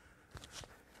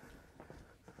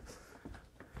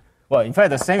 Well, in fact,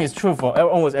 the same is true for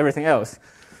almost everything else.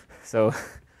 So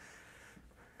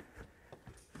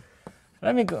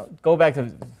let me go back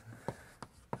to,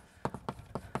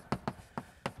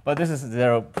 but this is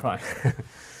 0 prime.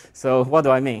 So what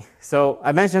do I mean? So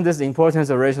I mentioned this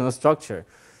importance of rational structure.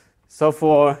 So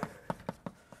for,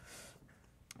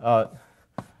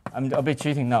 I'm a bit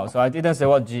cheating now, so I didn't say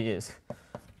what G is.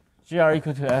 GR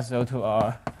equal to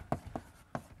SO2R.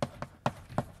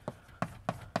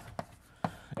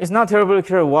 It's not terribly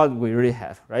clear what we really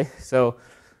have, right? So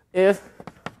if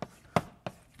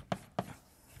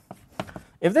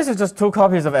this is just 2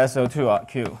 copies of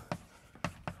SO2Q,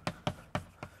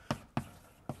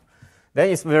 then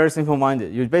it's very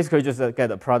simple-minded. You basically just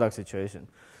get a product situation.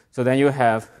 So then you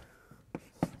have,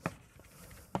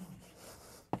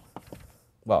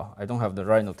 well, I don't have the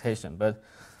right notation, but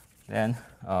then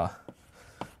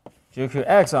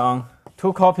GQX on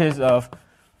 2 copies of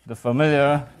the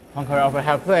familiar Poincare alpha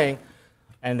half plane,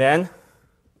 and then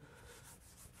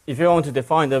if you want to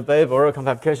define the Bay-Borel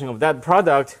compactification of that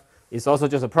product, it's also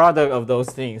just a product of those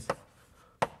things.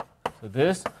 So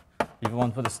this, if you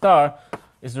want to put a star,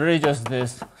 is really just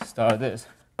this star this.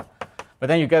 But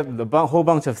then you get the whole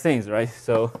bunch of things, right?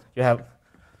 So you have,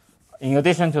 in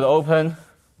addition to the open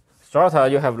strata,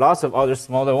 you have lots of other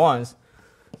smaller ones.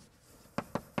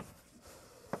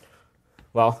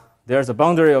 Well, there's a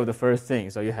boundary of the first thing.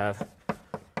 So you have,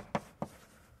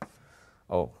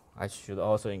 oh, I should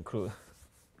also include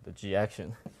the G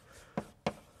action.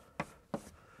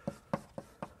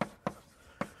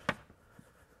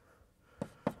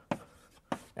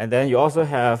 And then you also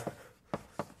have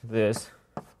this.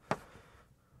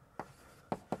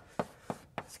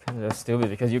 It's kind of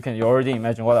stupid because you already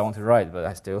imagine what I want to write, but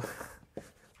I still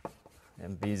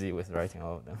am busy with writing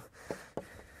all of them.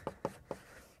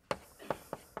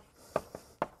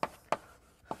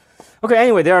 Okay,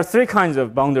 anyway, there are three kinds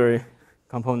of boundary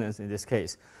components in this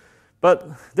case. But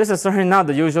this is certainly not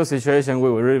the usual situation we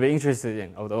would really be interested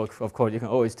in, although, of course, you can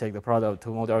always take the product of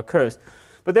two modular curves.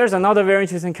 But there's another very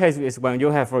interesting case is when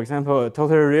you have, for example, a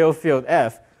totally real field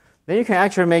f, then you can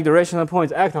actually make the rational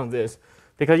points act on this.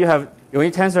 Because when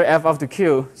you tensor f up to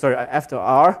q, sorry, f to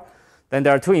r, then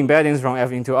there are two embeddings from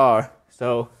f into r.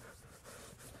 So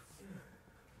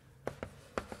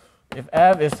if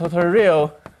f is totally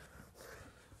real,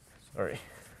 sorry.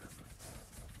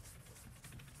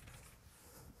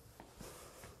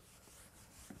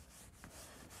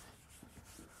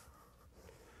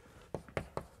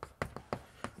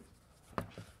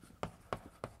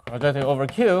 Projecting over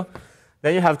q,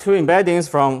 then you have two embeddings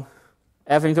from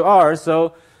f into r,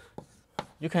 so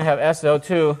you can have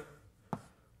SL2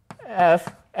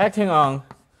 f acting on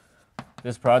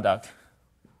this product.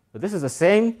 But this is the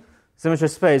same symmetry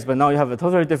space, but now you have a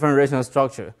totally different rational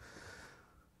structure.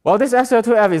 Well, this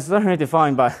SL2 f is certainly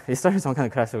defined by, it's certainly some kind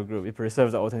of classical group. It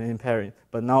preserves the alternating pairing,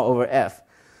 but now over f.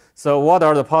 So what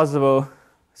are the possible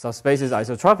subspaces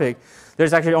isotropic?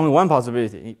 There's actually only one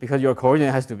possibility, because your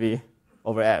coordinate has to be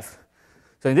over f.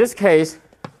 So in this case,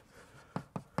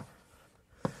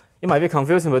 it might be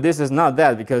confusing, but this is not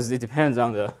that because it depends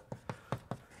on the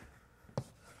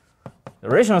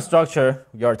rational structure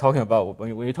you are talking about.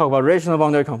 When you talk about rational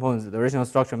boundary components, the rational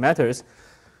structure matters.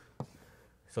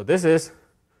 So this is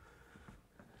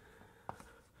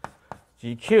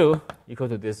GQ equal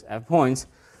to this f points.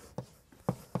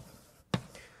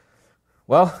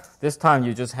 Well, this time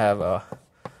you just have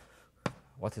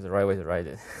what is the right way to write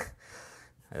it?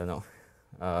 I don't know.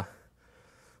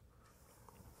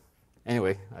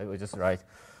 Anyway, I will just write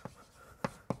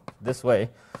this way.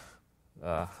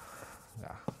 Yeah.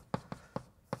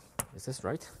 Is this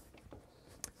right?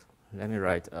 Let me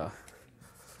write.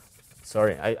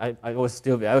 Sorry, I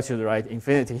should write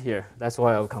infinity here. That's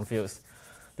why I was confused.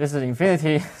 This is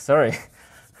infinity. Sorry,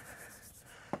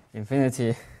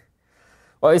 infinity.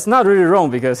 Well, it's not really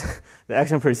wrong because the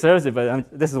action preserves it,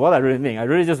 but this is what I really mean. I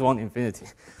really just want infinity.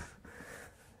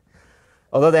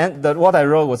 Although what I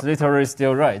wrote was literally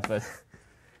still right, but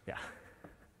yeah.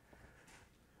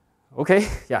 Okay,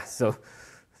 yeah, so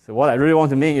what I really want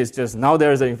to mean is just now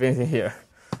there's an infinity here.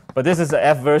 But this is the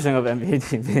f version of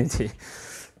infinity.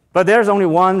 But there's only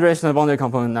one rational boundary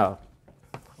component now.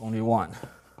 Only one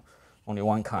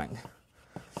kind.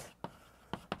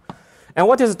 And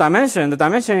what is the dimension? The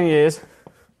dimension is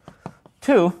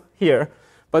 2 here.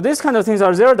 But these kind of things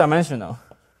are zero dimensional.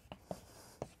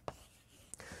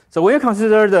 So when you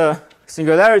consider the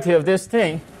singularity of this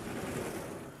thing,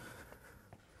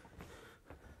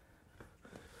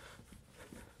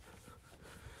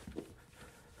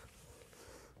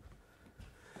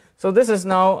 so this is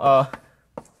now,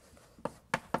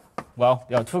 well,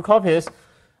 there are two copies,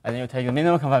 and then you take the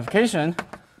minimum compactification.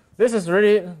 This is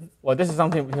really, well, this is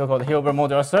something we call the Hilbert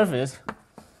modular surface.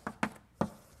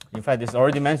 In fact, it's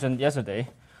already mentioned yesterday.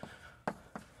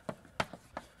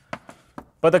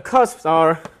 But the cusps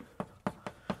are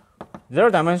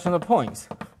zero-dimensional points.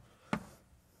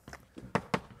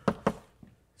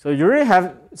 So you really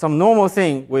have some normal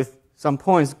thing with some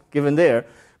points given there.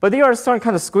 But you are starting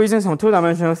kind of squeezing some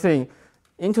two-dimensional thing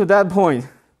into that point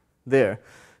there.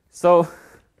 So,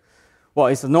 well,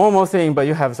 it's a normal thing, but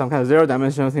you have some kind of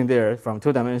zero-dimensional thing there from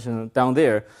two-dimensional down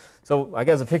there. So I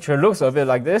guess the picture looks a bit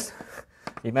like this.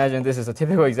 Imagine this is a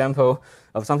typical example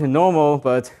of something normal,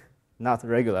 but not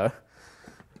regular.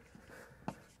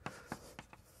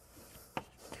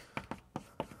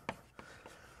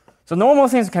 So normal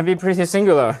things can be pretty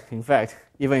singular, in fact,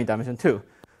 even in dimension 2.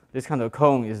 This kind of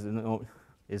cone is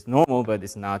normal, but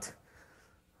it's not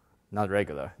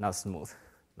regular, not smooth.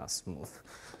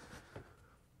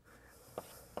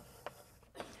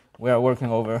 We are working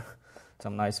over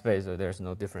some nice space, so there's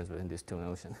no difference between these two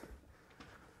notions.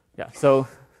 Yeah, so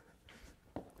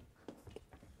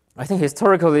I think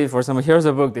historically, for some, here's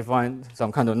a book defined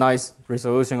some kind of nice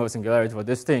resolution of singularity for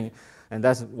this thing. And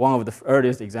that's one of the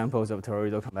earliest examples of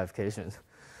toroidal compactifications.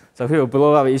 So here we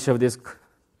blow up each of these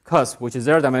cusps, which is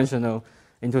zero-dimensional,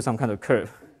 into some kind of curve.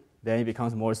 Then it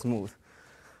becomes more smooth.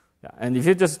 Yeah. And if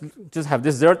you just have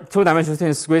this two-dimensional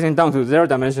thing squeezing down to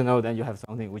zero-dimensional, then you have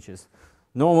something which is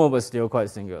normal but still quite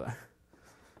singular.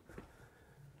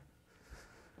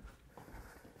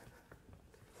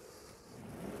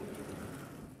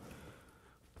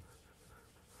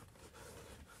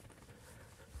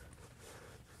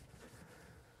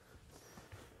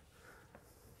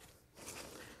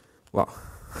 Well,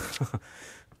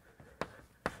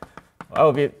 I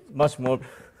will be much more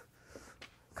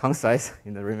concise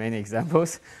in the remaining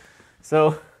examples.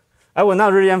 So I will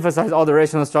not really emphasize all the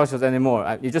rational structures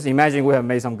anymore. You just imagine we have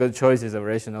made some good choices of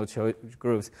rational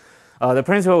groups. The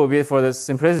principle will be, for the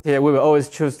simplicity, we will always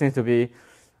choose things to be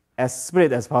as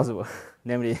split as possible,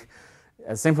 namely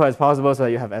as simple as possible, so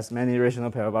that you have as many rational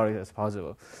parabolics as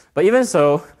possible. But even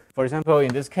so, for example,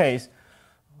 in this case,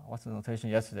 what's the notation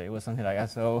yesterday? It was something like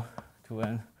SO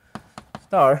 2n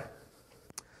star.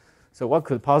 So what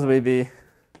could possibly be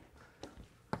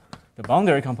the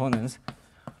boundary components?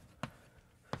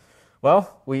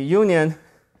 Well, we union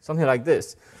something like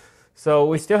this. So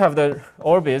we still have the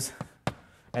orbits,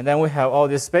 and then we have all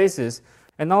these spaces.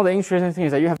 And now the interesting thing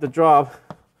is that you have to drop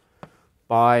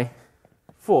by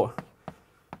 4.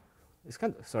 It's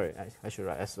kind of, sorry, I should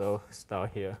write SO star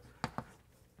here.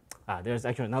 There's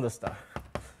actually another star.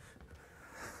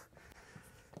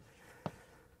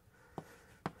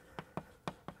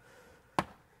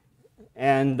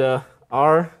 And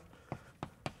R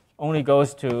only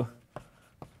goes to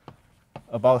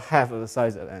about half of the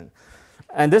size of n.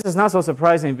 And this is not so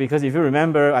surprising, because if you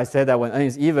remember, I said that when n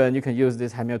is even, you can use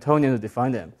this Hamiltonian to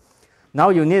define them. Now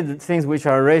you need things which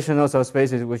are rational, so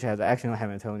spaces which have the actional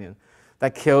Hamiltonian.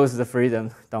 That kills the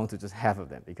freedom down to just half of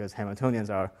them, because Hamiltonians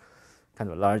are kind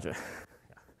of larger.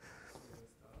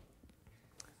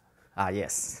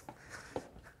 Yes.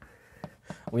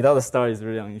 Without the star is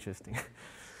really uninteresting.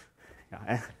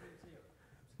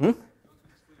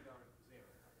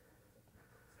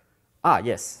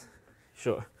 Yes,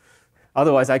 sure.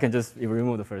 Otherwise, I can just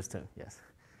remove the first term. Yes.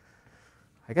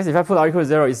 I guess if I put r equals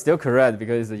 0, it's still correct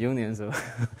because it's a union, so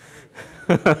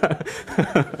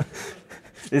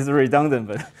it's redundant,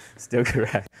 but still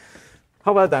correct.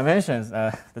 How about dimensions?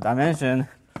 The dimension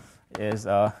is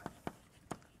a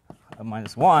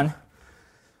 -1.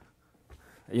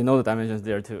 You know the dimension is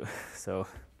there too, so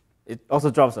it also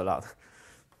drops a lot.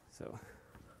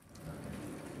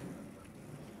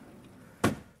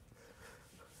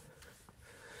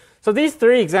 So these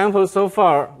 3 examples so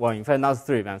far, well, in fact, not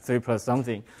 3, but 3 plus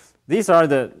something. These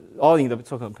are all in the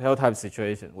so-called Pell type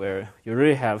situation, where you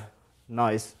really have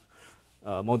nice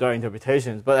modular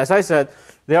interpretations. But as I said,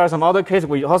 there are some other cases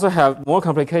where you also have more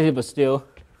complicated but still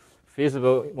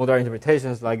feasible modular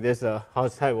interpretations, like this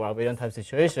Hodge type or Abelian type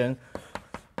situation.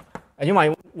 And you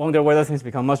might wonder whether things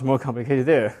become much more complicated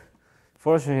there.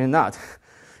 Fortunately not.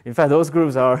 In fact, those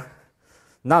groups are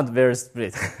not very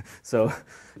split. So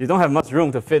you don't have much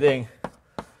room to fit in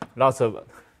lots of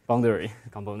boundary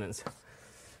components.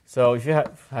 So if you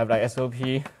have like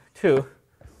SOP2,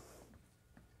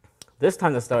 this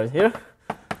time the star is here.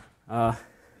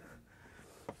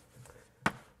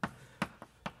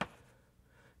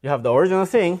 You have the original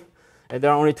thing, and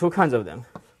there are only 2 kinds of them.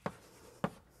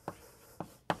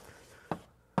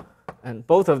 And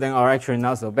both of them are actually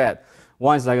not so bad.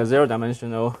 One is like a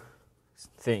 0-dimensional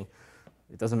thing.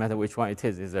 It doesn't matter which one it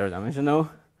is. It's 0-dimensional.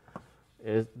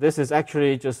 This is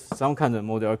actually just some kind of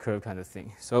modular curve kind of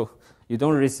thing. So you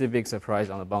don't really see big surprise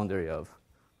on the boundary of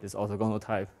this orthogonal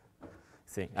type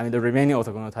thing. I mean, the remaining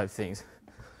orthogonal type things.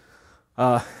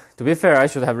 To be fair, I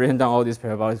should have written down all these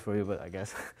parabolics for you, but I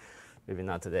guess maybe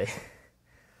not today.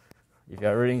 If you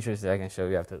are really interested, I can show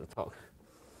you after the talk.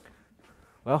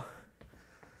 Well,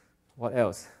 what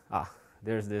else?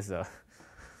 There's this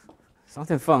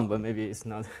something fun, but maybe it's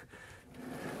not.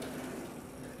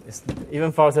 It's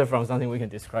even farther from something we can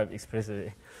describe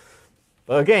explicitly.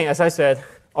 But again, as I said,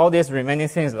 all these remaining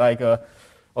things like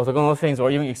orthogonal things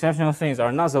or even exceptional things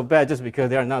are not so bad just because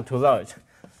they are not too large.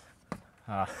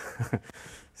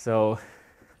 So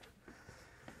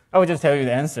I will just tell you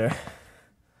the answer.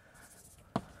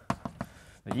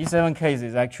 The E7 case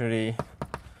is actually,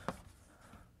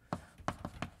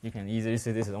 you can easily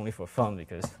see this is only for fun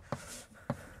because,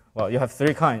 well, you have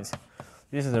 3 kinds.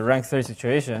 This is a rank 3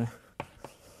 situation.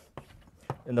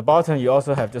 In the bottom, you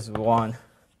also have just 1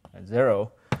 and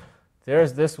 0.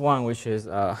 There's this one, which is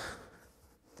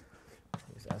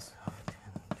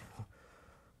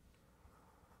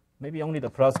maybe only the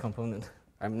plus component.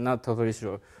 I'm not totally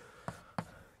sure.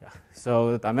 Yeah.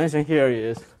 So the dimension here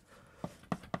is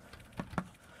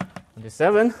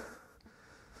 27.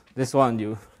 This one,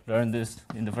 you learned this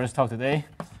in the first talk today.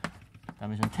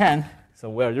 Dimension 10. So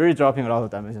we're really dropping a lot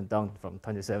of dimension down from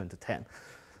 27 to 10.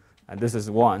 And this is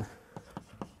 1.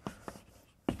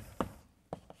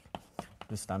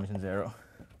 This dimension 0.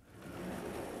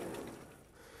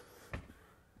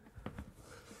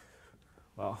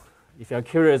 Well, if you're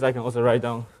curious, I can also write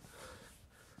down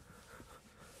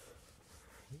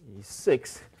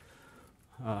E6.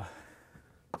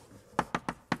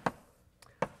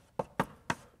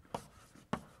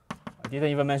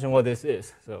 didn't even mention what this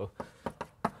is. So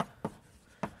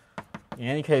in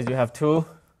any case, you have two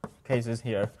cases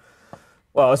here.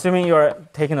 Well, assuming you are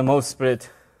taking the most split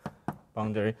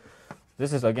boundary,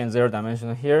 this is again 0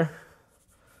 dimensional here.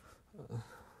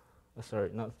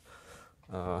 Sorry, not.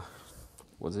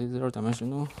 Was it 0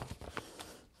 dimensional?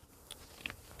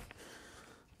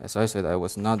 As I said, I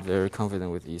was not very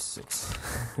confident with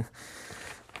E6.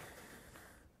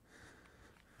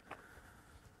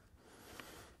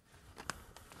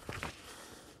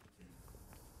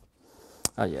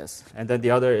 Yes, and then the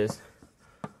other is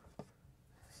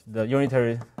the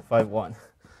unitary 5, 1.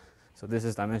 So this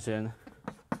is dimension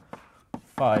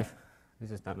 5. This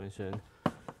is dimension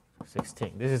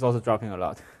 16. This is also dropping a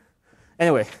lot.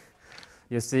 Anyway,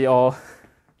 you see all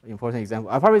important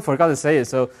examples. I probably forgot to say it.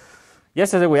 So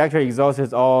yesterday we actually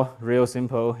exhausted all real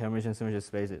simple Hermitian symmetry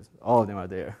spaces. All of them are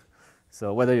there.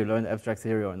 So whether you learn abstract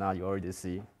theory or not, you already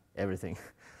see everything.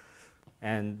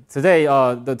 And today,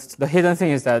 the hidden thing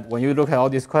is that when you look at all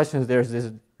these questions, there's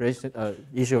this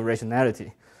issue of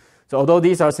rationality. So although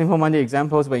these are simple-minded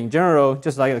examples, but in general,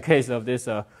 just like the case of this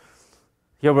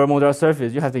Hilbert modular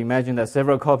surface, you have to imagine that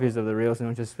several copies of the real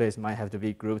symmetry space might have to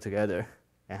be grouped together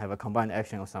and have a combined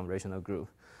action of some rational group.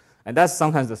 And that's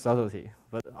sometimes the subtlety.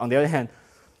 But on the other hand,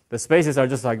 the spaces are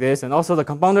just like this, and also the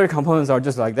boundary components are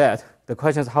just like that. The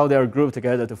question is how they are grouped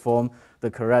together to form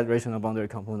the correct rational boundary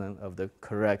component of the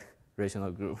correct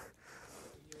rational group.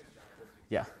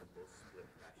 Yeah.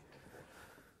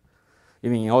 You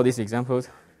mean in all these examples?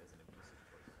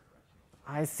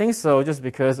 I think so, just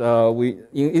because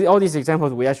in all these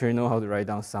examples, we actually know how to write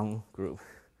down some group.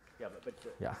 Yeah,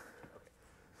 yeah.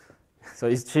 Okay. So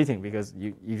it's cheating because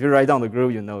if you write down the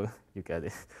group, you know you get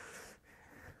it.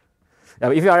 Yeah,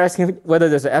 but if you are asking whether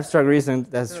there's an abstract reason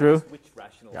that's true. Which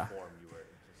rational form you were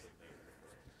interested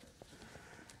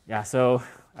in? Yeah, so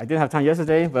I didn't have time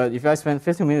yesterday, but if I spend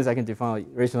 15 minutes, I can define a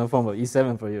rational form of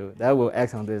E7 for you. That will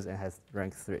act on this and has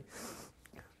rank 3.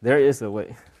 There is a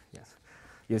way, yes,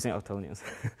 using octonions.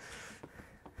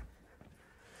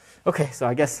 Okay, so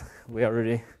I guess we are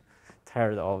really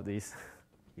tired of all these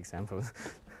examples.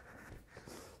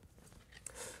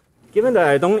 Given that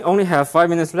I don't only have 5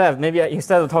 minutes left, maybe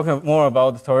instead of talking more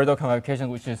about the toroidal compactification,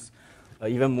 which is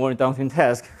even more daunting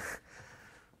task,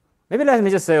 maybe let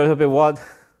me just say a little bit what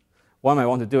one might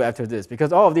want to do after this,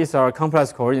 because all of these are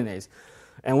complex coordinates,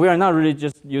 and we are not really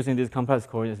just using these complex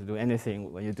coordinates to do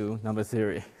anything when you do number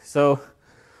theory. So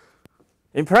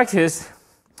in practice,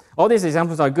 all these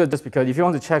examples are good just because if you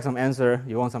want to check some answer,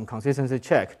 you want some consistency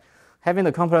check, having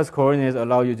the complex coordinates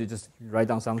allow you to just write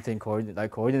down something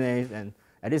like coordinates and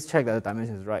at least check that the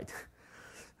dimension is right.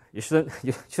 You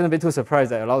shouldn't be too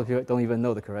surprised that a lot of people don't even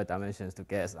know the correct dimensions to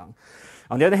guess on.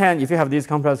 On the other hand, if you have these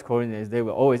complex coordinates, they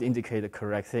will always indicate the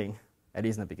correct thing, at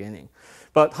least in the beginning.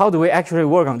 But how do we actually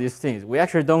work on these things? We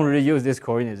actually don't really use these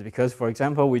coordinates because, for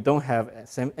example, we don't have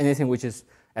anything which is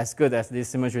as good as these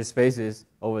symmetry spaces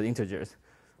over the integers.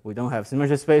 We don't have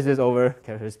symmetry spaces over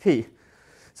characters p.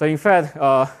 So in fact,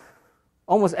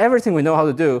 almost everything we know how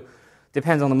to do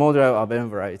depends on the moduli of abelian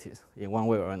varieties in one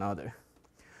way or another.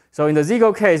 So in the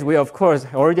Ziegel case, we of course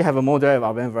already have a moduli of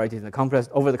abelian varieties in the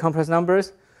over the complex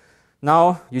numbers.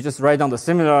 Now you just write down the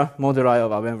similar moduli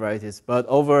of abelian varieties, but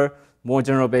over more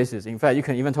general basis. In fact, you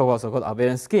can even talk about so-called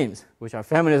abelian schemes, which are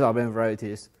families of abelian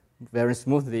varieties very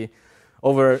smoothly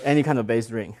over any kind of base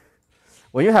ring.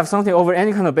 When you have something over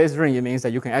any kind of base ring, it means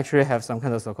that you can actually have some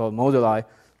kind of so-called moduli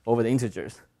over the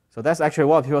integers. So that's actually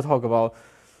what people talk about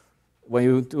when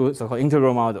you do so-called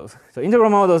integral models. So integral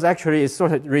models actually is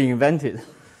sort of reinvented,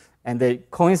 and they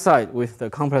coincide with the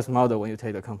complex model when you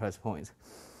take the complex points.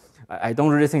 I don't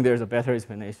really think there's a better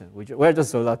explanation. We're just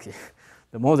so lucky.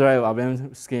 The moduli of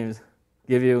abelian schemes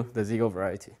give you the Ziegel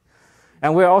variety.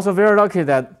 And we're also very lucky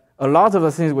that a lot of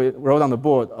the things we wrote on the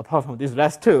board, apart from these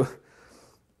last two,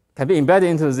 can be embedded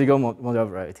into the Ziegel moduli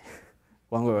variety,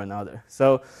 one way or another.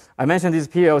 So I mentioned this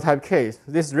PL type case.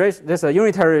 There's a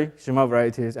unitary Shimura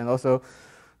varieties, and also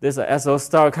there's a SO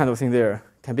star kind of thing there.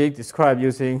 Can be described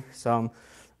using some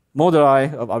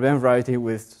moduli of abelian variety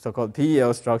with so-called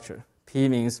PEL structure. P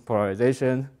means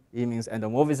polarization, E means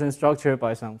endomorphism structure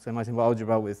by some semi-simple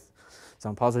algebra with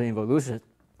some positive involution,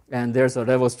 and there's a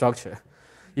level structure.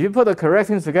 If you put the correct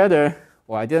things together,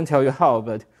 well, I didn't tell you how,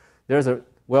 but there's a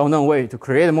well-known way to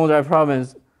create a moduli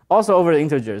problems also over the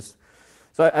integers.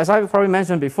 So as I probably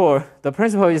mentioned before, the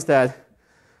principle is that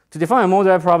to define a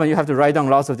moduli problem, you have to write down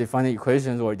lots of defining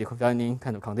equations or defining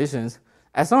kind of conditions.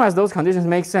 As long as those conditions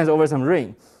make sense over some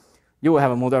ring, you will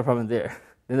have a moduli problem there.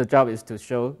 Then the job is to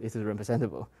show it is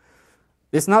representable.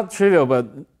 It's not trivial, but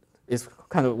it's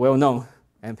kind of well known,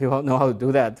 and people know how to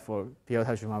do that for PL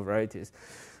type Shimura varieties.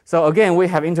 So again, we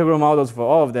have integral models for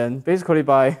all of them, basically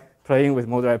by playing with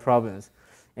moduli problems.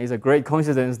 And it's a great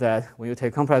coincidence that when you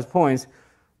take complex points,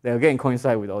 they again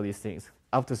coincide with all these things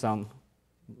up to some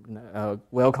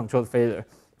well-controlled failure.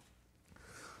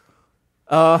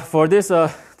 For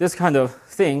this kind of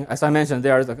thing, as I mentioned,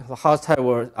 there are the Haas type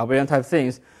or abelian type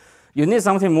things. You need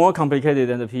something more complicated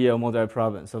than the PEL moduli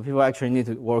problem. So people actually need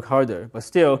to work harder. But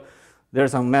still, there are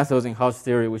some methods in Haas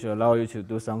theory which allow you to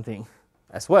do something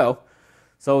as well.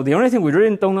 So the only thing we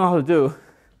really don't know how to do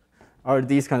are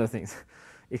these kind of things.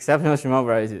 Exceptional Shimura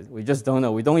varieties. We just don't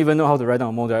know. We don't even know how to write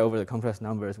down a moduli over the complex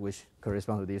numbers which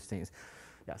correspond to these things.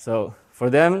 Yeah, so for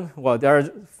them, well,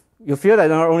 you feel that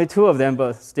there are only 2 of them,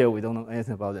 but still we don't know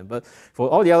anything about them. But for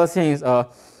all the other things,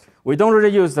 we don't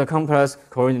really use the complex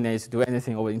coordinates to do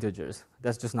anything over integers.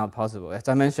 That's just not possible. As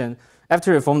I mentioned,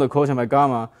 after you form the quotient by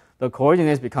gamma, the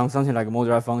coordinates become something like a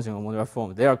modular function or modular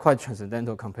form. They are quite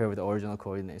transcendental compared with the original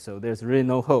coordinates. So there's really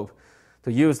no hope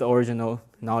to use the original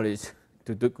knowledge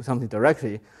to do something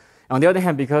directly. On the other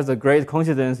hand, because the great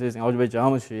coincidences in algebraic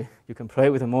geometry, you can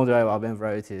play with the moduli of abelian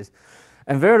varieties.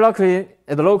 And very luckily,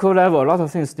 at the local level, a lot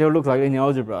of things still look like linear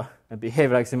algebra and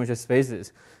behave like symmetric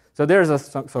spaces. So there's a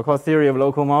so-called theory of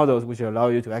local models which allow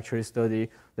you to actually study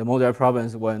the moduli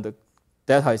problems when the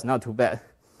data is not too bad.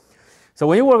 So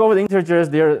when you work over the integers,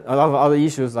 there are a lot of other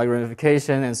issues like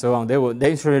ramification and so on. They will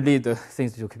naturally lead the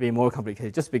things to be more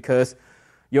complicated just because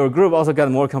your group also got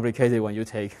more complicated when you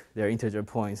take their integer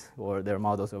points or their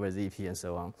models over ZP and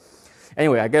so on.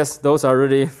 Anyway, I guess those are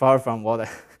really far from what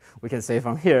we can say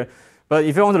from here. But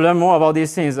if you want to learn more about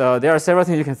these things, there are several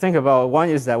things you can think about. One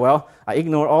is that, well, I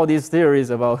ignore all these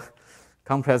theories about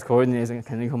complex coordinates and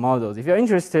canonical models. If you're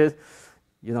interested,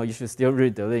 you should still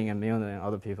read Deling and Milner and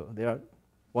other people. They are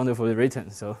wonderfully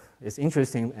written, so it's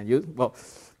interesting and well,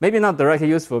 maybe not directly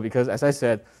useful because, as I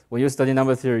said, when you study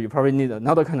number theory, you probably need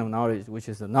another kind of knowledge, which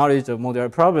is the knowledge of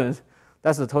modular problems.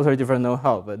 That's a totally different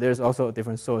know-how, but there's also a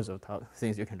different source of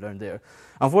things you can learn there.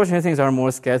 Unfortunately, things are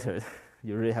more scattered.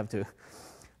 You really have to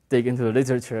dig into the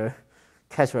literature,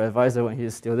 catch your advisor when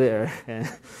he's still there,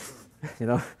 and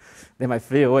they might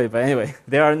flee away. But anyway,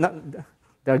 there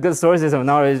are good sources of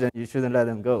knowledge, and you shouldn't let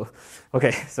them go.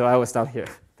 Okay, so I will stop here.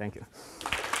 Thank you.